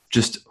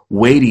just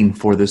waiting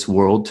for this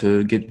world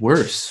to get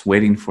worse,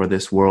 waiting for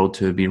this world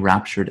to be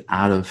raptured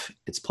out of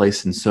its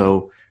place. And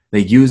so they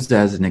use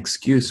that as an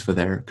excuse for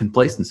their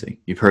complacency.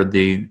 You've heard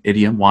the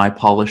idiom, why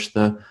polish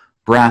the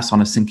brass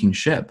on a sinking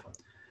ship?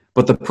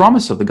 But the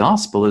promise of the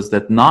gospel is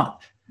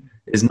not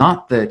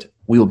that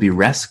we will be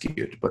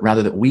rescued, but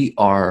rather that we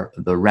are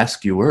the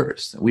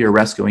rescuers. We are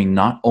rescuing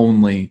not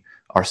only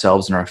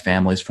ourselves and our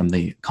families from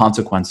the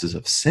consequences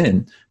of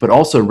sin, but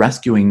also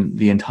rescuing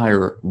the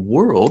entire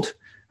world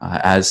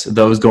as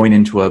those going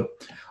into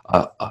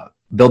a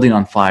building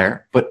on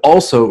fire, but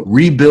also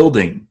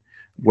rebuilding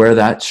where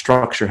that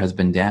structure has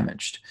been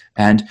damaged.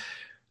 And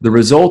the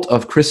result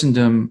of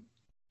Christendom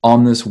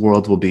on this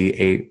world will be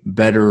a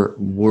better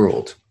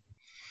world.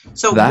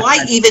 So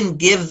why even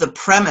give the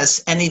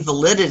premise any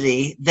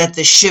validity that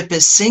the ship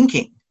is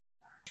sinking?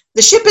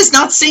 The ship is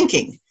not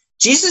sinking.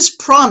 Jesus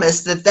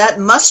promised that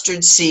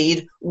mustard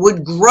seed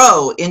would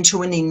grow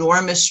into an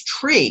enormous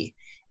tree.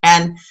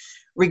 And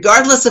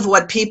regardless of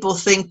what people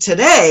think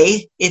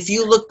today, if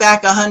you look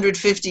back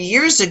 150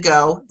 years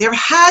ago, there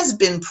has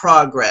been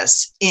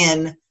progress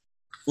in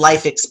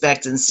life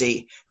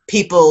expectancy,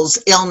 people's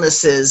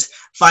illnesses,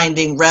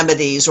 finding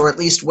remedies or at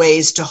least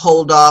ways to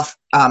hold off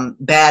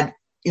bad,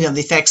 the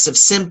effects of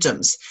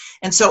symptoms.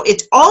 And so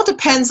it all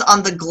depends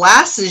on the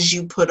glasses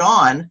you put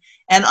on.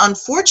 And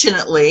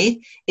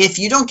unfortunately, if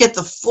you don't get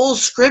the full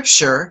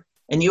scripture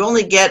and you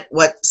only get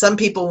what some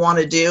people want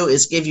to do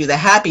is give you the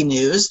happy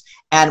news,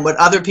 and what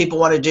other people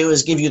want to do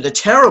is give you the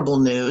terrible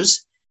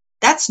news,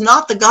 that's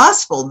not the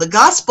gospel. The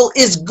gospel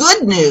is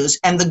good news.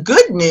 And the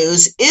good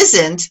news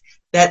isn't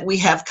that we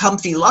have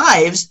comfy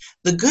lives.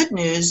 The good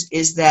news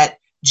is that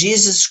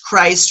Jesus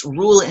Christ's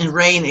rule and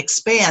reign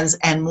expands,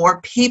 and more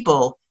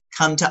people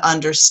come to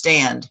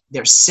understand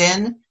their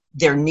sin,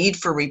 their need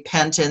for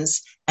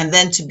repentance, and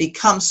then to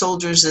become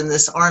soldiers in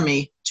this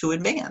army to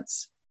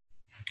advance.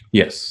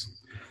 Yes.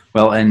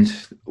 Well, and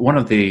one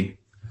of the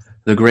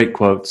great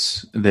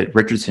quotes that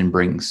Richardson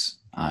brings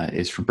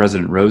is from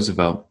President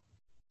Roosevelt.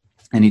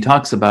 And he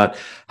talks about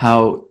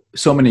how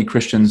so many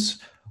Christians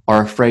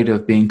are afraid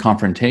of being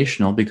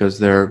confrontational because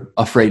they're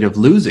afraid of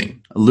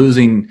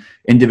losing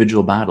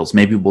individual battles.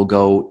 Maybe we'll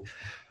go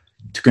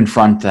to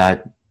confront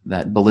that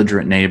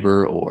belligerent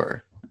neighbor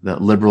or the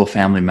liberal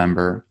family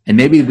member, and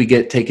maybe we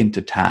get taken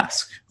to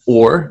task.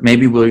 Or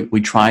maybe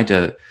we try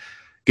to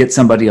get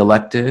somebody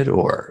elected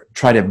or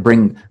try to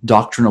bring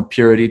doctrinal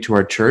purity to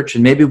our church,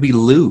 and maybe we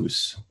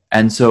lose.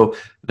 And so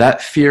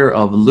that fear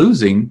of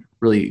losing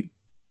really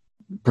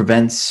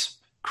prevents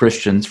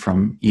Christians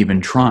from even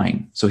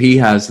trying. So he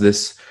has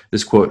this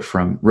quote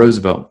from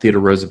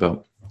Theodore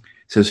Roosevelt. It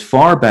says,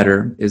 "Far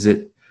better is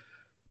it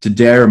to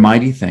dare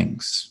mighty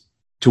things,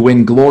 to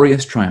win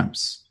glorious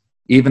triumphs,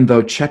 even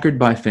though checkered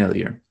by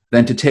failure,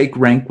 than to take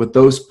rank with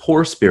those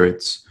poor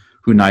spirits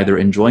who neither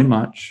enjoy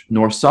much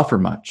nor suffer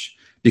much,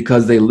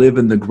 because they live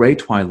in the gray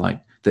twilight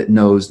that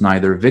knows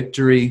neither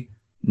victory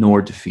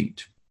nor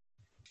defeat."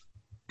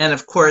 And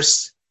of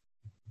course,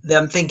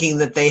 them thinking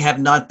that they have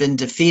not been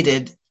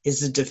defeated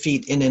is a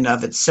defeat in and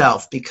of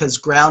itself, because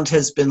ground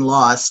has been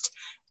lost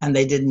and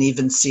they didn't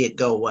even see it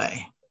go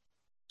away.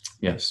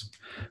 Yes.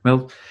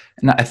 Well,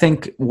 and I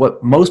think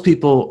what most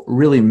people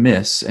really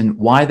miss and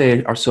why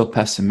they are so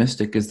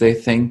pessimistic is they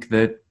think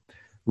that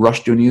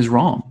Rushdoony is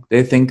wrong.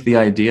 They think the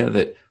idea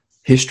that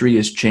history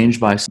is changed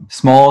by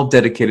small,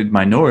 dedicated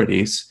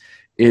minorities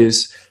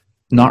is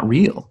not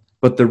real.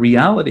 But the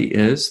reality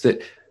is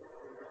that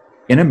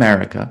in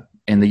America,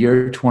 in the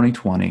year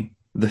 2020,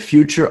 the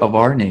future of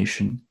our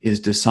nation is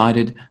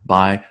decided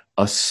by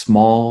a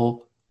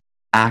small,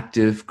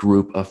 active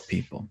group of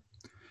people.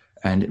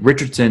 And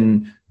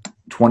Richardson,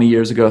 20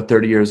 years ago,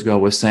 30 years ago,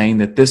 was saying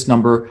that this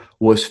number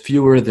was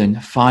fewer than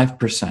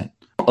 5%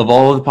 of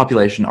all of the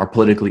population are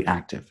politically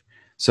active.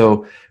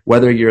 So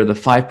whether you're the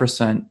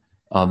 5%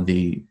 of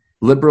the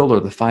liberal or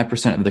the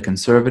 5% of the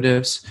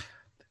conservatives,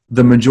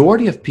 the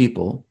majority of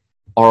people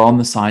are on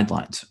the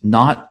sidelines,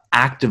 not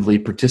actively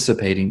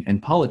participating in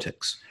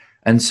politics.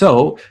 And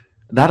so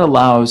that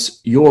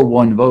allows your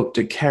one vote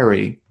to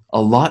carry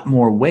a lot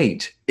more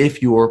weight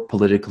if you're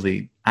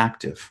politically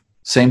active.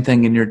 Same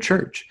thing in your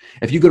church.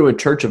 If you go to a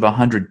church of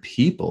 100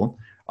 people,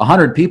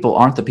 100 people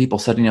aren't the people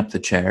setting up the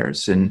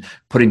chairs and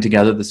putting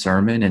together the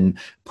sermon and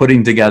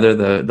putting together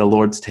the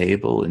Lord's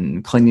table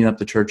and cleaning up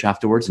the church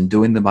afterwards and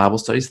doing the Bible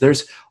studies.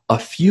 There's a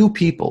few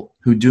people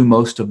who do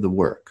most of the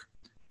work.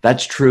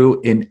 That's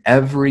true in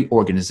every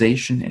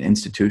organization and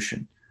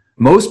institution.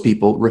 Most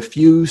people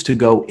refuse to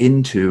go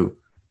into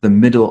the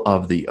middle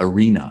of the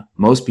arena.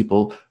 Most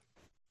people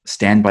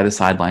stand by the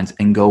sidelines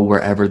and go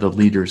wherever the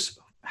leaders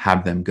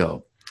have them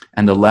go.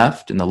 And the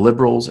left and the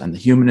liberals and the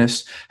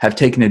humanists have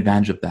taken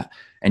advantage of that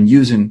and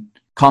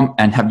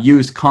have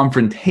used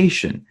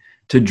confrontation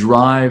to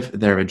drive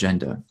their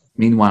agenda.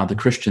 Meanwhile, the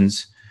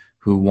Christians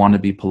who want to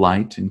be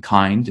polite and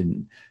kind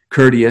and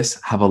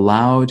courteous have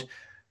allowed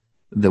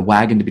the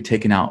wagon to be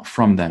taken out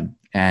from them,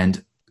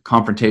 and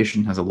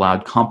confrontation has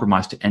allowed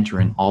compromise to enter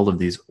in all of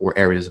these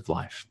areas of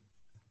life.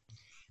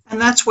 And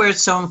that's where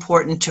it's so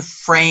important to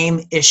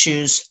frame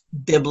issues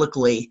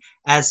biblically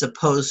as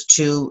opposed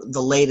to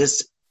the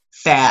latest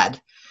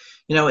fad.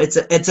 You know, it's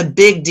a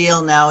big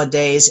deal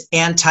nowadays,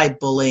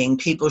 anti-bullying.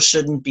 People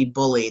shouldn't be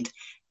bullied.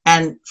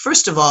 And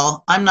first of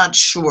all, I'm not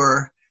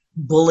sure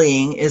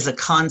bullying is a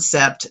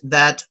concept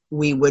that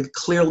we would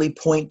clearly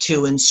point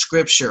to in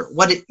Scripture.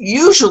 What it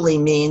usually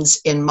means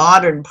in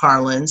modern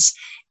parlance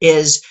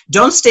is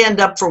don't stand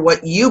up for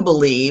what you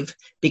believe,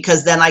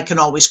 because then I can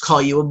always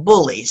call you a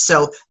bully.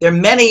 So there are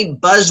many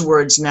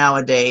buzzwords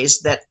nowadays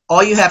that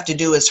all you have to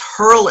do is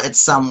hurl at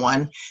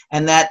someone,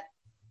 and that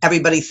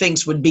everybody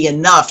thinks would be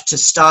enough to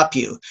stop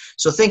you.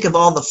 So think of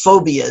all the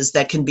phobias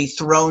that can be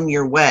thrown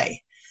your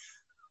way.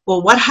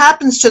 Well, what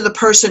happens to the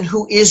person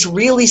who is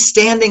really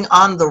standing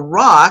on the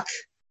rock?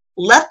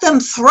 Let them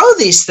throw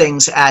these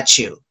things at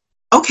you.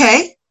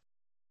 Okay.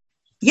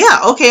 Yeah,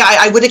 okay,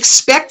 I would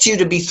expect you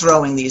to be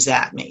throwing these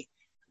at me.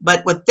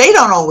 But what they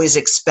don't always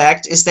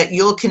expect is that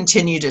you'll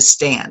continue to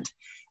stand.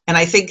 And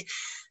I think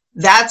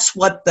that's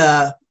what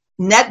the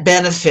net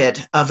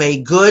benefit of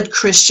a good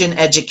Christian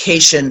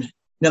education,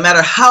 no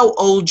matter how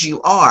old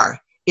you are,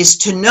 is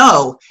to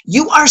know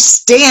you are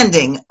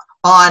standing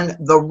on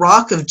the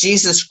rock of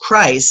Jesus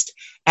Christ.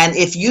 And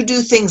if you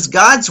do things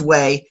God's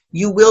way,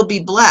 you will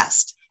be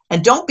blessed.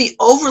 And don't be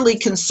overly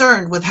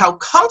concerned with how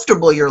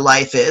comfortable your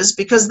life is,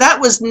 because that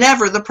was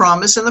never the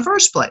promise in the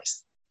first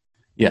place.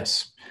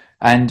 Yes.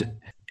 And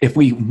if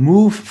we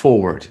move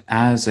forward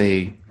as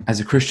a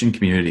Christian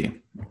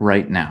community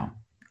right now,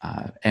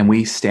 and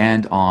we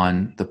stand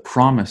on the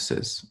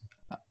promises,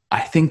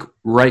 I think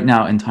right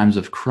now in times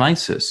of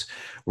crisis,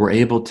 we're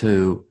able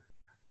to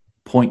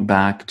point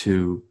back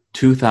to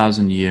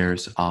 2,000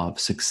 years of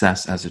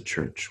success as a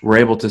church. We're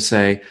able to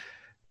say,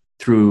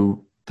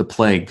 through the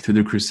plague, through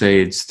the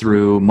Crusades,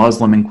 through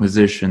Muslim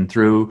Inquisition,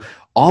 through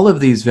all of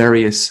these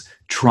various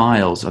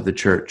trials of the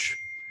church,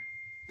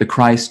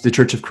 the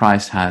Church of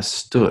Christ has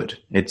stood.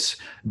 It's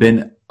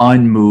been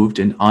unmoved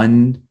and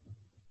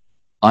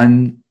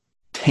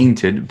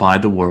untainted by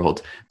the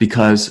world,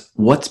 because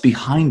what's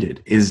behind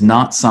it is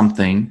not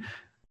something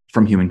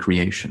from human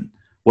creation.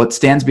 What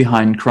stands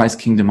behind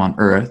Christ's kingdom on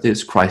earth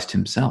is Christ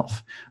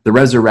himself. The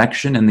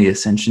resurrection and the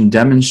ascension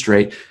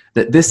demonstrate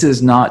that this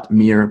is not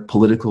mere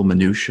political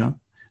minutia.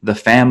 The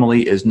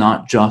family is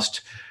not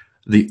just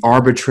the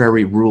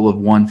arbitrary rule of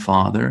one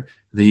father.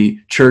 The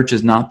church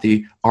is not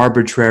the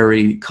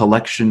arbitrary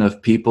collection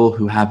of people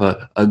who have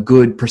a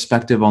good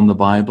perspective on the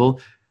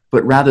Bible,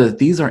 but rather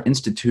these are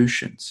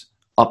institutions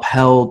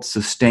upheld,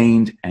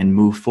 sustained, and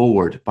moved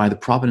forward by the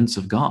providence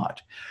of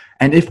God.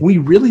 And if we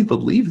really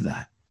believe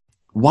that,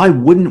 why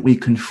wouldn't we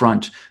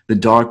confront the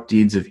dark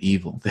deeds of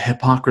evil, the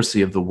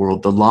hypocrisy of the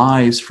world, the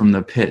lies from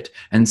the pit,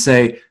 and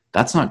say,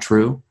 that's not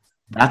true,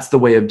 that's the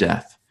way of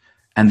death,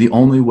 and the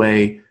only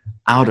way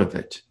out of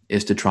it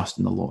is to trust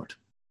in the Lord?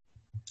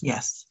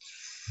 Yes.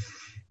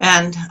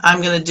 And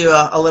I'm going to do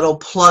a little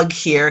plug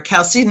here.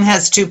 Chalcedon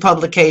has two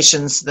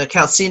publications, the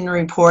Chalcedon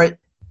Report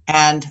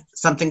and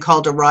something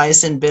called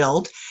Arise and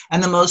Build.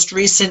 And the most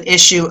recent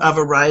issue of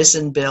Arise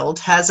and Build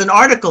has an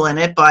article in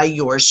it by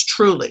yours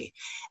truly.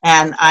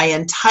 And I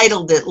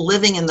entitled it,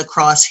 Living in the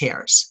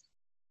Crosshairs.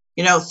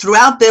 You know,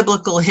 throughout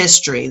biblical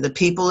history, the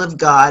people of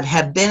God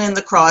have been in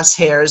the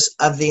crosshairs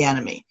of the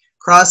enemy.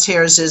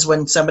 Crosshairs is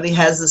when somebody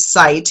has a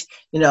sight,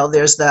 you know,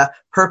 there's the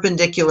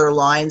perpendicular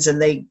lines and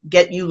they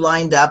get you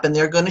lined up and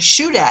they're going to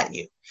shoot at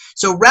you.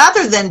 So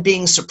rather than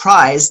being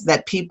surprised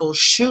that people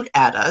shoot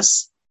at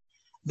us,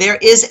 there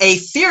is a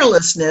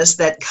fearlessness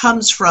that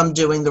comes from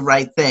doing the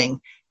right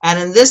thing. And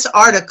in this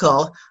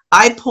article,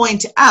 I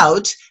point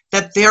out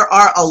that there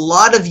are a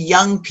lot of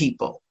young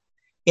people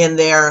in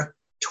their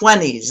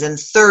 20s and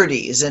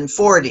 30s and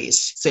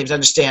 40s. So you have to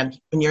understand,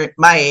 when you're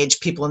my age,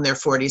 people in their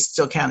 40s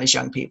still count as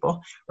young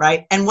people,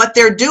 right? And what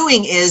they're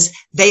doing is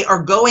they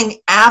are going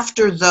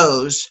after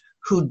those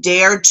who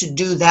dare to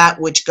do that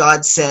which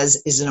God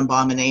says is an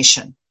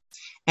abomination.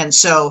 And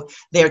so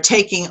they're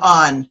taking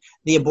on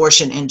the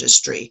abortion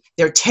industry.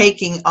 They're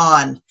taking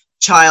on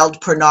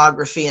child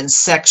pornography and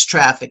sex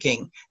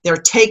trafficking. They're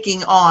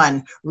taking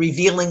on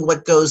revealing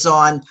what goes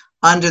on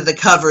under the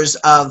covers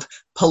of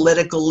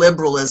political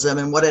liberalism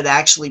and what it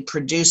actually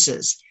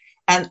produces.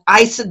 And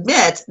I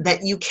submit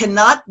that you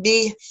cannot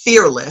be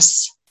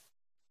fearless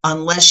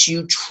unless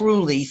you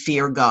truly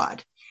fear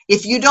God.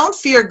 If you don't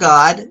fear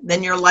God,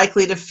 then you're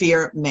likely to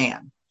fear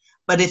man.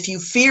 But if you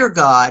fear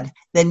God,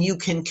 then you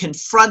can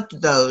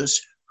confront those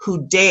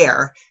who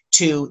dare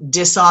to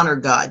dishonor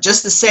God.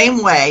 Just the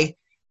same way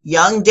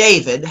young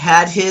David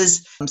had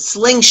his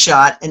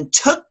slingshot and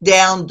took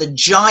down the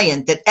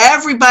giant that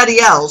everybody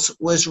else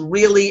was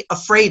really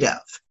afraid of.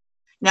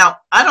 Now,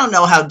 I don't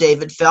know how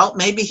David felt.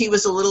 Maybe he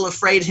was a little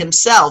afraid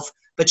himself,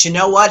 but you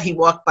know what? He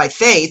walked by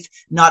faith,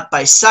 not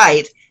by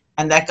sight,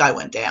 and that guy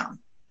went down.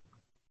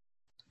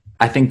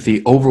 I think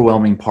the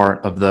overwhelming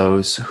part of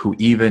those who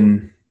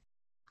even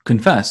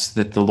confess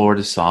that the Lord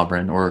is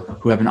sovereign or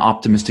who have an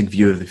optimistic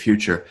view of the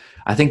future,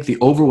 I think the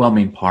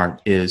overwhelming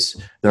part is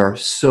there are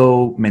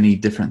so many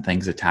different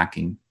things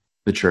attacking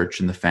the church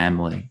and the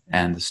family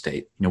and the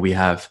state. You know, we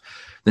have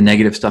the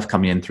negative stuff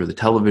coming in through the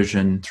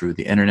television, through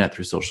the internet,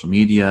 through social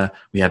media.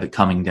 We have it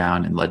coming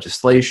down in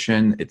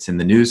legislation. It's in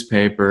the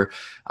newspaper.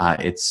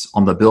 It's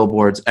on the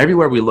billboards.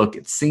 Everywhere we look,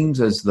 it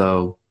seems as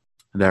though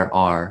there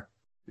are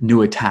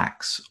new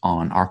attacks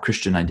on our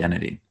Christian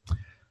identity.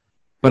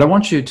 But I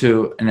want you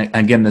to, and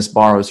again, this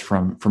borrows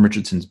from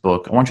Richardson's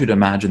book, I want you to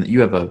imagine that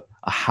you have a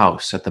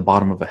house at the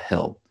bottom of a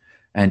hill,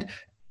 and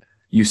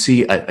you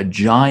see a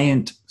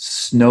giant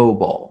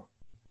snowball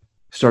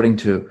starting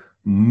to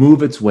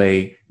move its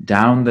way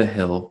down the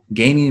hill,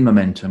 gaining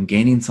momentum,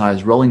 gaining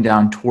size, rolling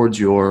down towards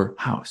your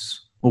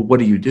house. Well, what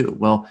do?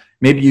 Well,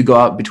 maybe you go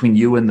out between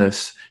you and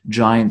this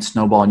giant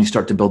snowball and you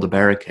start to build a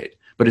barricade.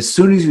 But as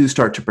soon as you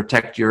start to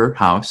protect your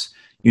house,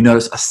 you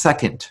notice a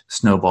second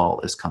snowball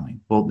is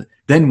coming. Well,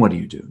 then what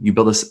do? You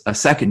build a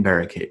second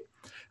barricade.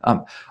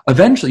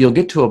 Eventually, you'll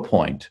get to a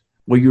point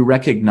where you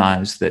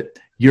recognize that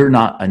you're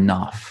not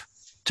enough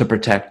to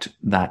protect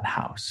that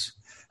house.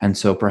 And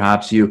so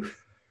perhaps you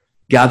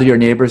gather your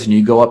neighbors and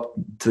you go up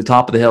to the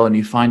top of the hill and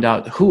you find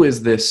out who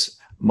is this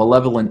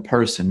malevolent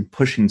person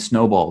pushing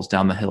snowballs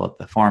down the hill at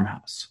the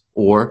farmhouse.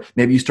 Or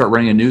maybe you start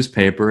running a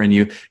newspaper and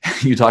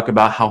you talk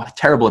about how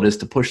terrible it is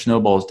to push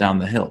snowballs down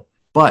the hill.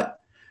 But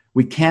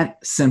we can't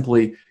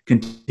simply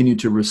continue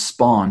to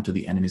respond to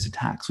the enemy's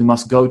attacks. We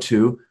must go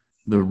to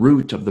the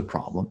root of the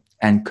problem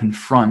and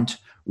confront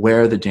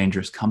where the danger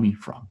is coming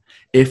from.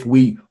 If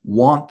we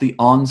want the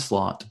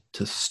onslaught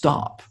to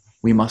stop,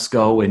 we must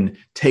go and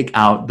take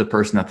out the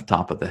person at the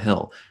top of the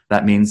hill.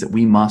 That means that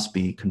we must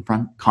be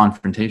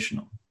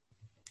confrontational.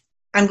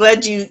 I'm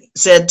glad you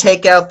said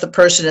take out the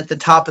person at the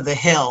top of the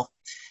hill.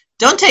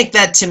 Don't take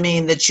that to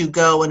mean that you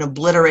go and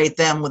obliterate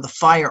them with a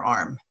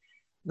firearm.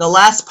 The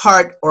last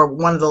part, or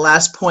one of the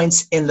last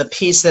points in the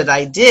piece that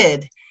I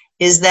did,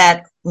 is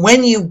that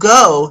when you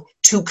go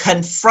to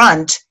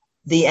confront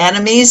the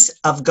enemies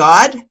of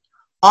God,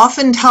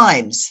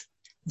 oftentimes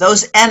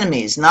those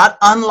enemies, not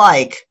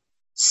unlike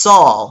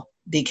Saul,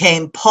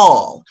 became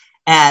Paul,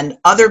 and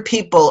other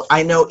people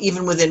I know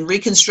even within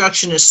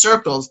Reconstructionist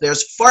circles,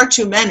 there's far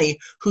too many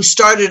who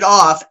started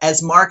off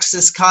as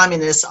Marxist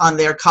communists on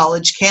their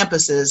college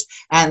campuses,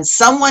 and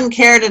someone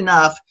cared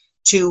enough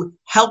to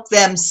help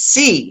them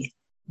see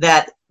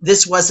that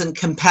this wasn't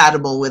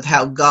compatible with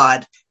how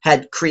God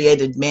had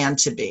created man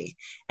to be.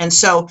 And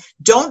so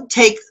don't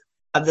take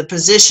the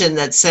position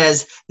that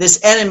says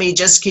this enemy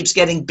just keeps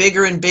getting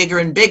bigger and bigger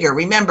and bigger.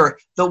 Remember,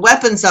 the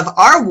weapons of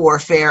our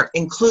warfare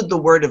include the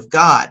Word of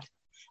God.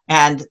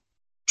 And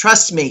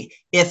trust me,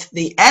 if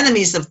the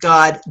enemies of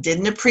God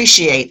didn't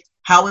appreciate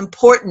how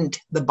important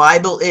the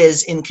Bible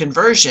is in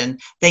conversion,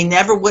 they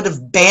never would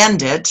have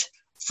banned it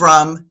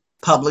from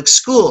public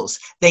schools.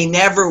 They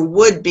never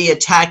would be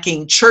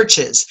attacking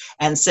churches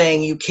and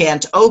saying you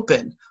can't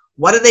open.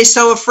 What are they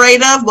so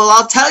afraid of? Well,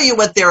 I'll tell you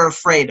what they're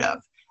afraid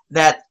of,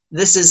 that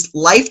this is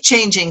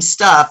life-changing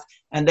stuff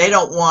and they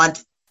don't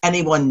want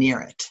anyone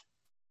near it.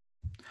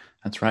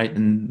 That's right.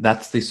 And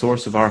that's the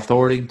source of our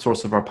authority,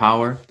 source of our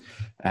power.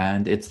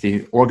 And it's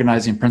the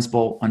organizing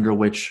principle under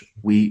which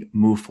we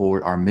move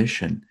forward our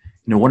mission.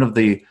 You know, one of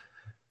the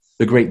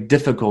great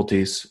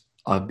difficulties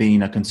of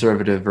being a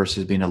conservative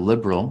versus being a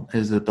liberal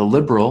is that the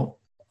liberal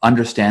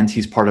understands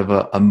he's part of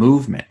a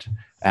movement.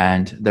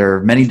 And there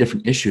are many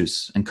different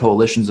issues and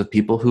coalitions of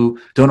people who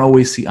don't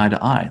always see eye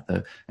to eye.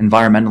 The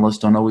environmentalists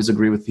don't always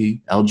agree with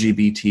the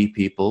LGBT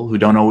people, who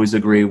don't always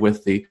agree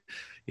with the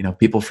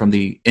people from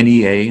the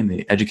NEA and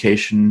the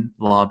education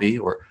lobby,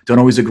 or don't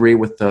always agree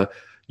with the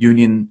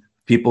union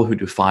people who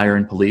do fire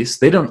and police.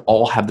 They don't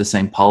all have the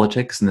same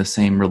politics and the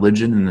same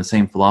religion and the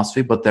same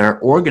philosophy, but they're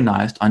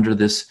organized under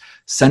this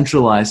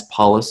centralized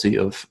policy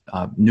of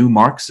new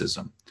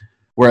Marxism.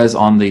 Whereas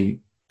on the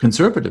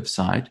conservative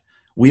side,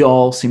 we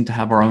all seem to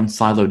have our own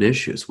siloed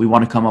issues. We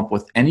want to come up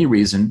with any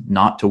reason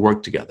not to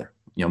work together.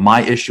 You know,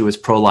 my issue is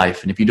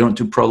pro-life, and if you don't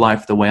do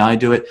pro-life the way I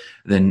do it,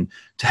 then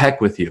to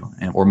heck with you.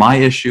 Or my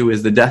issue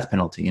is the death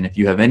penalty, and if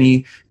you have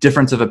any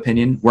difference of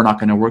opinion, we're not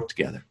going to work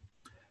together.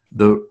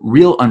 The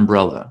real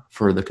umbrella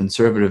for the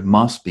conservative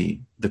must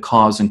be the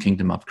cause and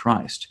kingdom of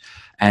Christ,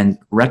 and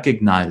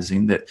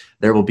recognizing that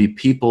there will be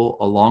people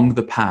along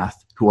the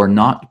path who are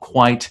not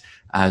quite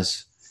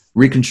as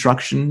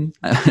Reconstruction,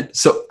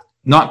 so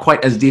not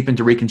quite as deep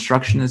into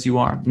Reconstruction as you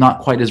are, not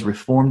quite as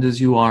reformed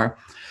as you are,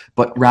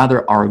 but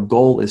rather our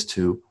goal is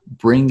to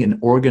bring and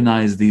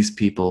organize these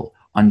people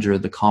under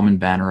the common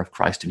banner of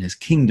Christ and his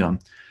kingdom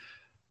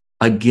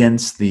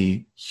against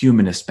the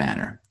humanist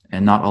banner,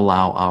 and not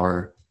allow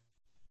our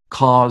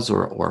cause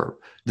or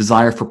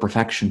desire for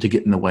perfection to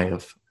get in the way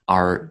of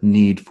our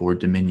need for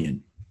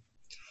dominion.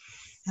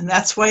 And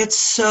that's why it's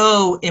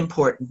so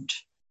important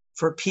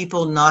for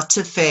people not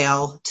to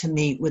fail to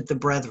meet with the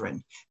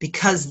brethren,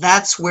 because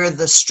that's where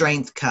the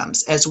strength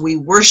comes as we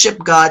worship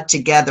God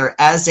together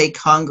as a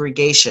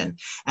congregation.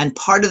 And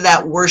part of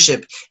that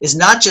worship is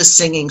not just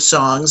singing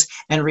songs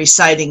and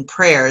reciting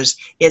prayers,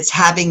 it's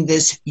having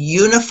this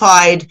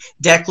unified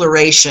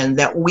declaration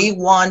that we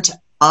want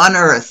on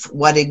earth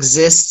what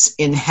exists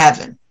in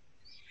heaven.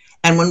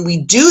 And when we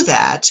do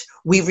that,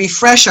 we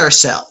refresh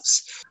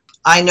ourselves.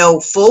 I know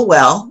full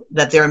well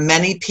that there are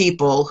many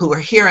people who are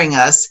hearing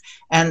us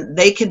and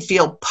they can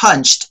feel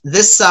punched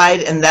this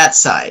side and that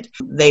side.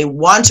 They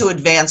want to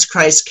advance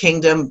Christ's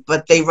kingdom,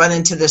 but they run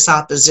into this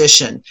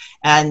opposition.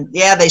 And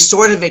yeah, they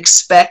sort of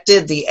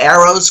expected the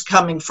arrows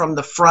coming from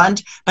the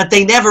front, but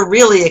they never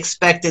really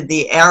expected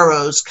the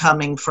arrows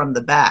coming from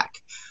the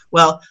back.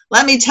 Well,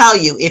 let me tell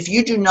you, if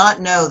you do not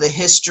know the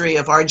history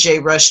of R.J.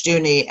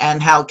 Rushdoony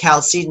and how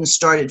Chalcedon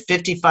started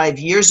 55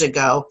 years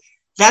ago,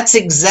 that's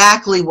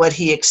exactly what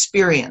he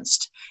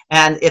experienced.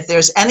 And if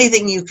there's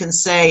anything you can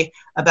say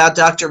about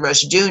Dr.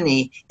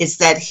 Rushdoony, it's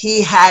that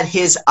he had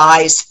his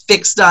eyes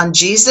fixed on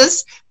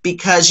Jesus,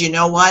 because you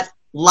know what?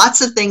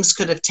 Lots of things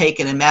could have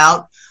taken him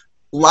out.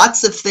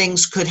 Lots of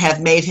things could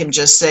have made him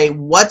just say,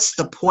 what's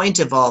the point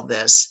of all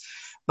this?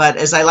 But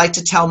as I like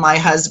to tell my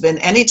husband,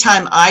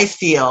 anytime I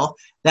feel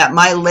that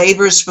my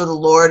labors for the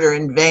Lord are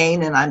in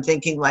vain and I'm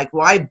thinking like,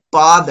 why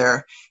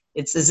bother?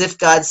 It's as if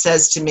God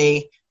says to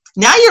me,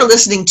 now you're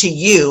listening to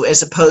you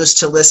as opposed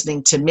to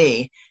listening to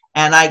me.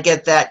 And I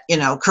get that,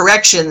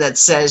 correction that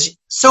says,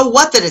 so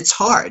what that it's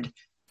hard?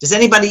 Does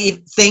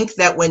anybody think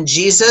that when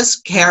Jesus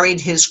carried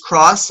his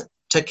cross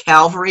to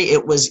Calvary,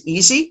 it was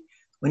easy?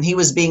 When he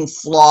was being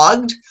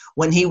flogged,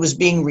 when he was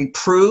being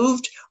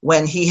reproved,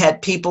 when he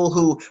had people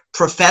who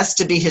professed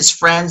to be his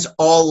friends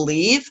all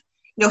leave?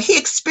 He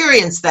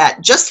experienced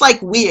that just like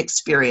we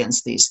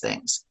experience these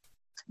things.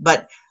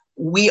 But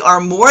we are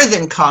more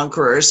than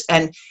conquerors.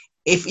 And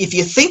if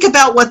you think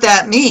about what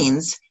that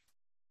means,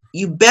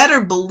 you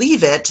better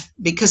believe it,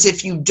 because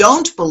if you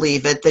don't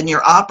believe it, then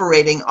you're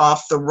operating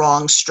off the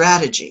wrong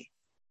strategy.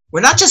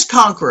 We're not just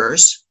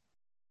conquerors,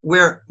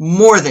 we're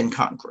more than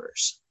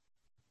conquerors.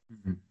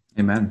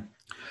 Amen.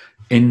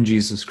 In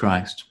Jesus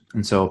Christ.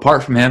 And so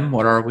apart from him,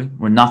 what are we?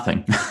 We're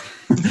nothing.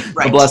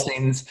 Right. No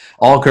blessings,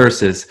 all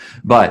curses.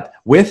 But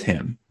with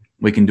him,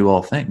 we can do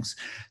all things.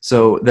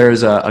 So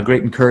there's a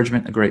great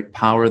encouragement, a great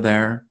power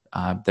there.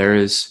 There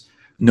is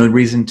no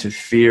reason to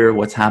fear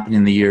what's happening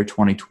in the year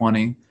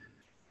 2020,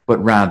 but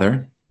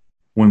rather,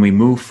 when we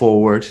move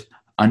forward,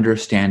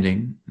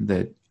 understanding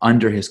that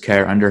under his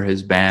care, under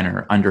his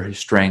banner, under his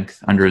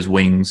strength, under his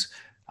wings,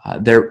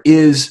 there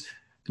is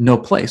no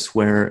place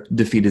where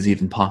defeat is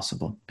even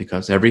possible,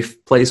 because every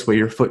place where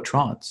your foot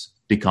trods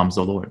becomes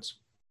the Lord's.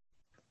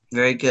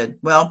 Very good.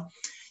 Well,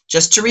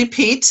 just to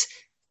repeat,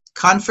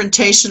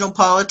 Confrontational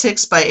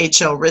Politics by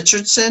H.L.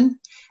 Richardson.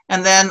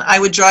 And then I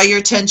would draw your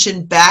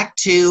attention back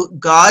to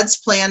God's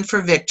Plan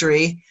for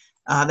Victory,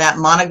 that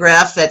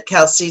monograph that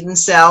Chalcedon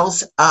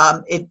sells.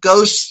 It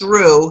goes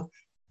through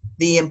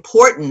the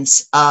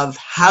importance of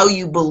how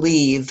you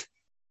believe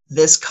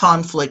this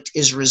conflict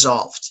is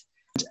resolved.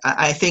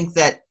 I think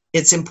that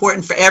it's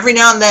important for every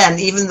now and then,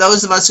 even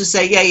those of us who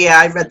say, yeah,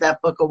 I read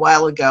that book a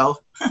while ago,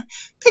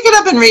 pick it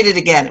up and read it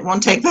again. It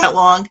won't take that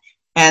long.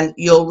 And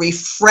you'll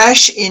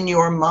refresh in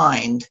your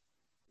mind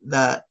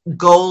the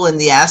goal and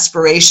the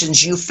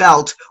aspirations you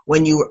felt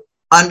when you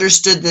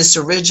understood this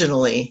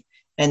originally,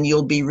 and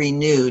you'll be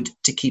renewed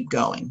to keep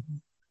going.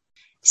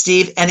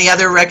 Steve, any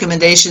other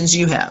recommendations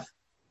you have?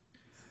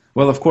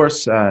 Well, of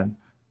course,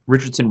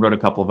 Richardson wrote a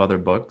couple of other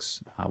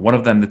books. One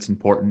of them that's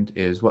important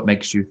is What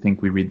Makes You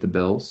Think We Read the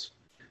Bills?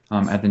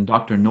 And then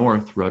Dr.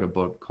 North wrote a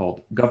book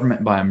called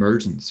Government by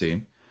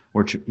Emergency,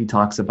 where he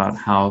talks about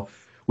how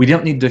we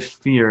don't need to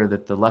fear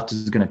that the left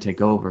is going to take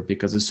over,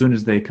 because as soon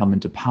as they come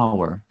into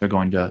power, they're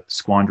going to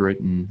squander it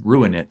and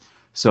ruin it.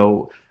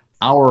 So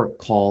our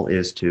call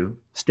is to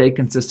stay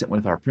consistent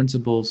with our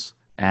principles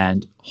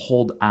and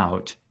hold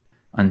out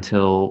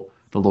until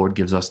the Lord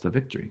gives us the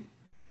victory.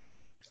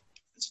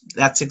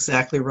 That's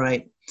exactly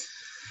right.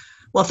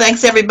 Well,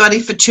 thanks everybody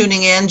for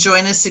tuning in.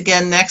 Join us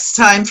again next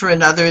time for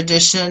another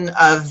edition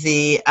of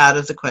the Out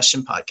of the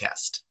Question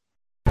podcast.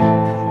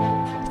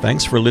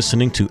 Thanks for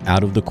listening to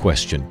Out of the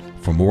Question.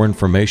 For more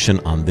information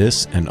on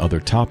this and other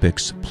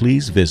topics,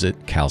 please visit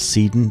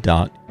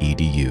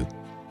chalcedon.edu.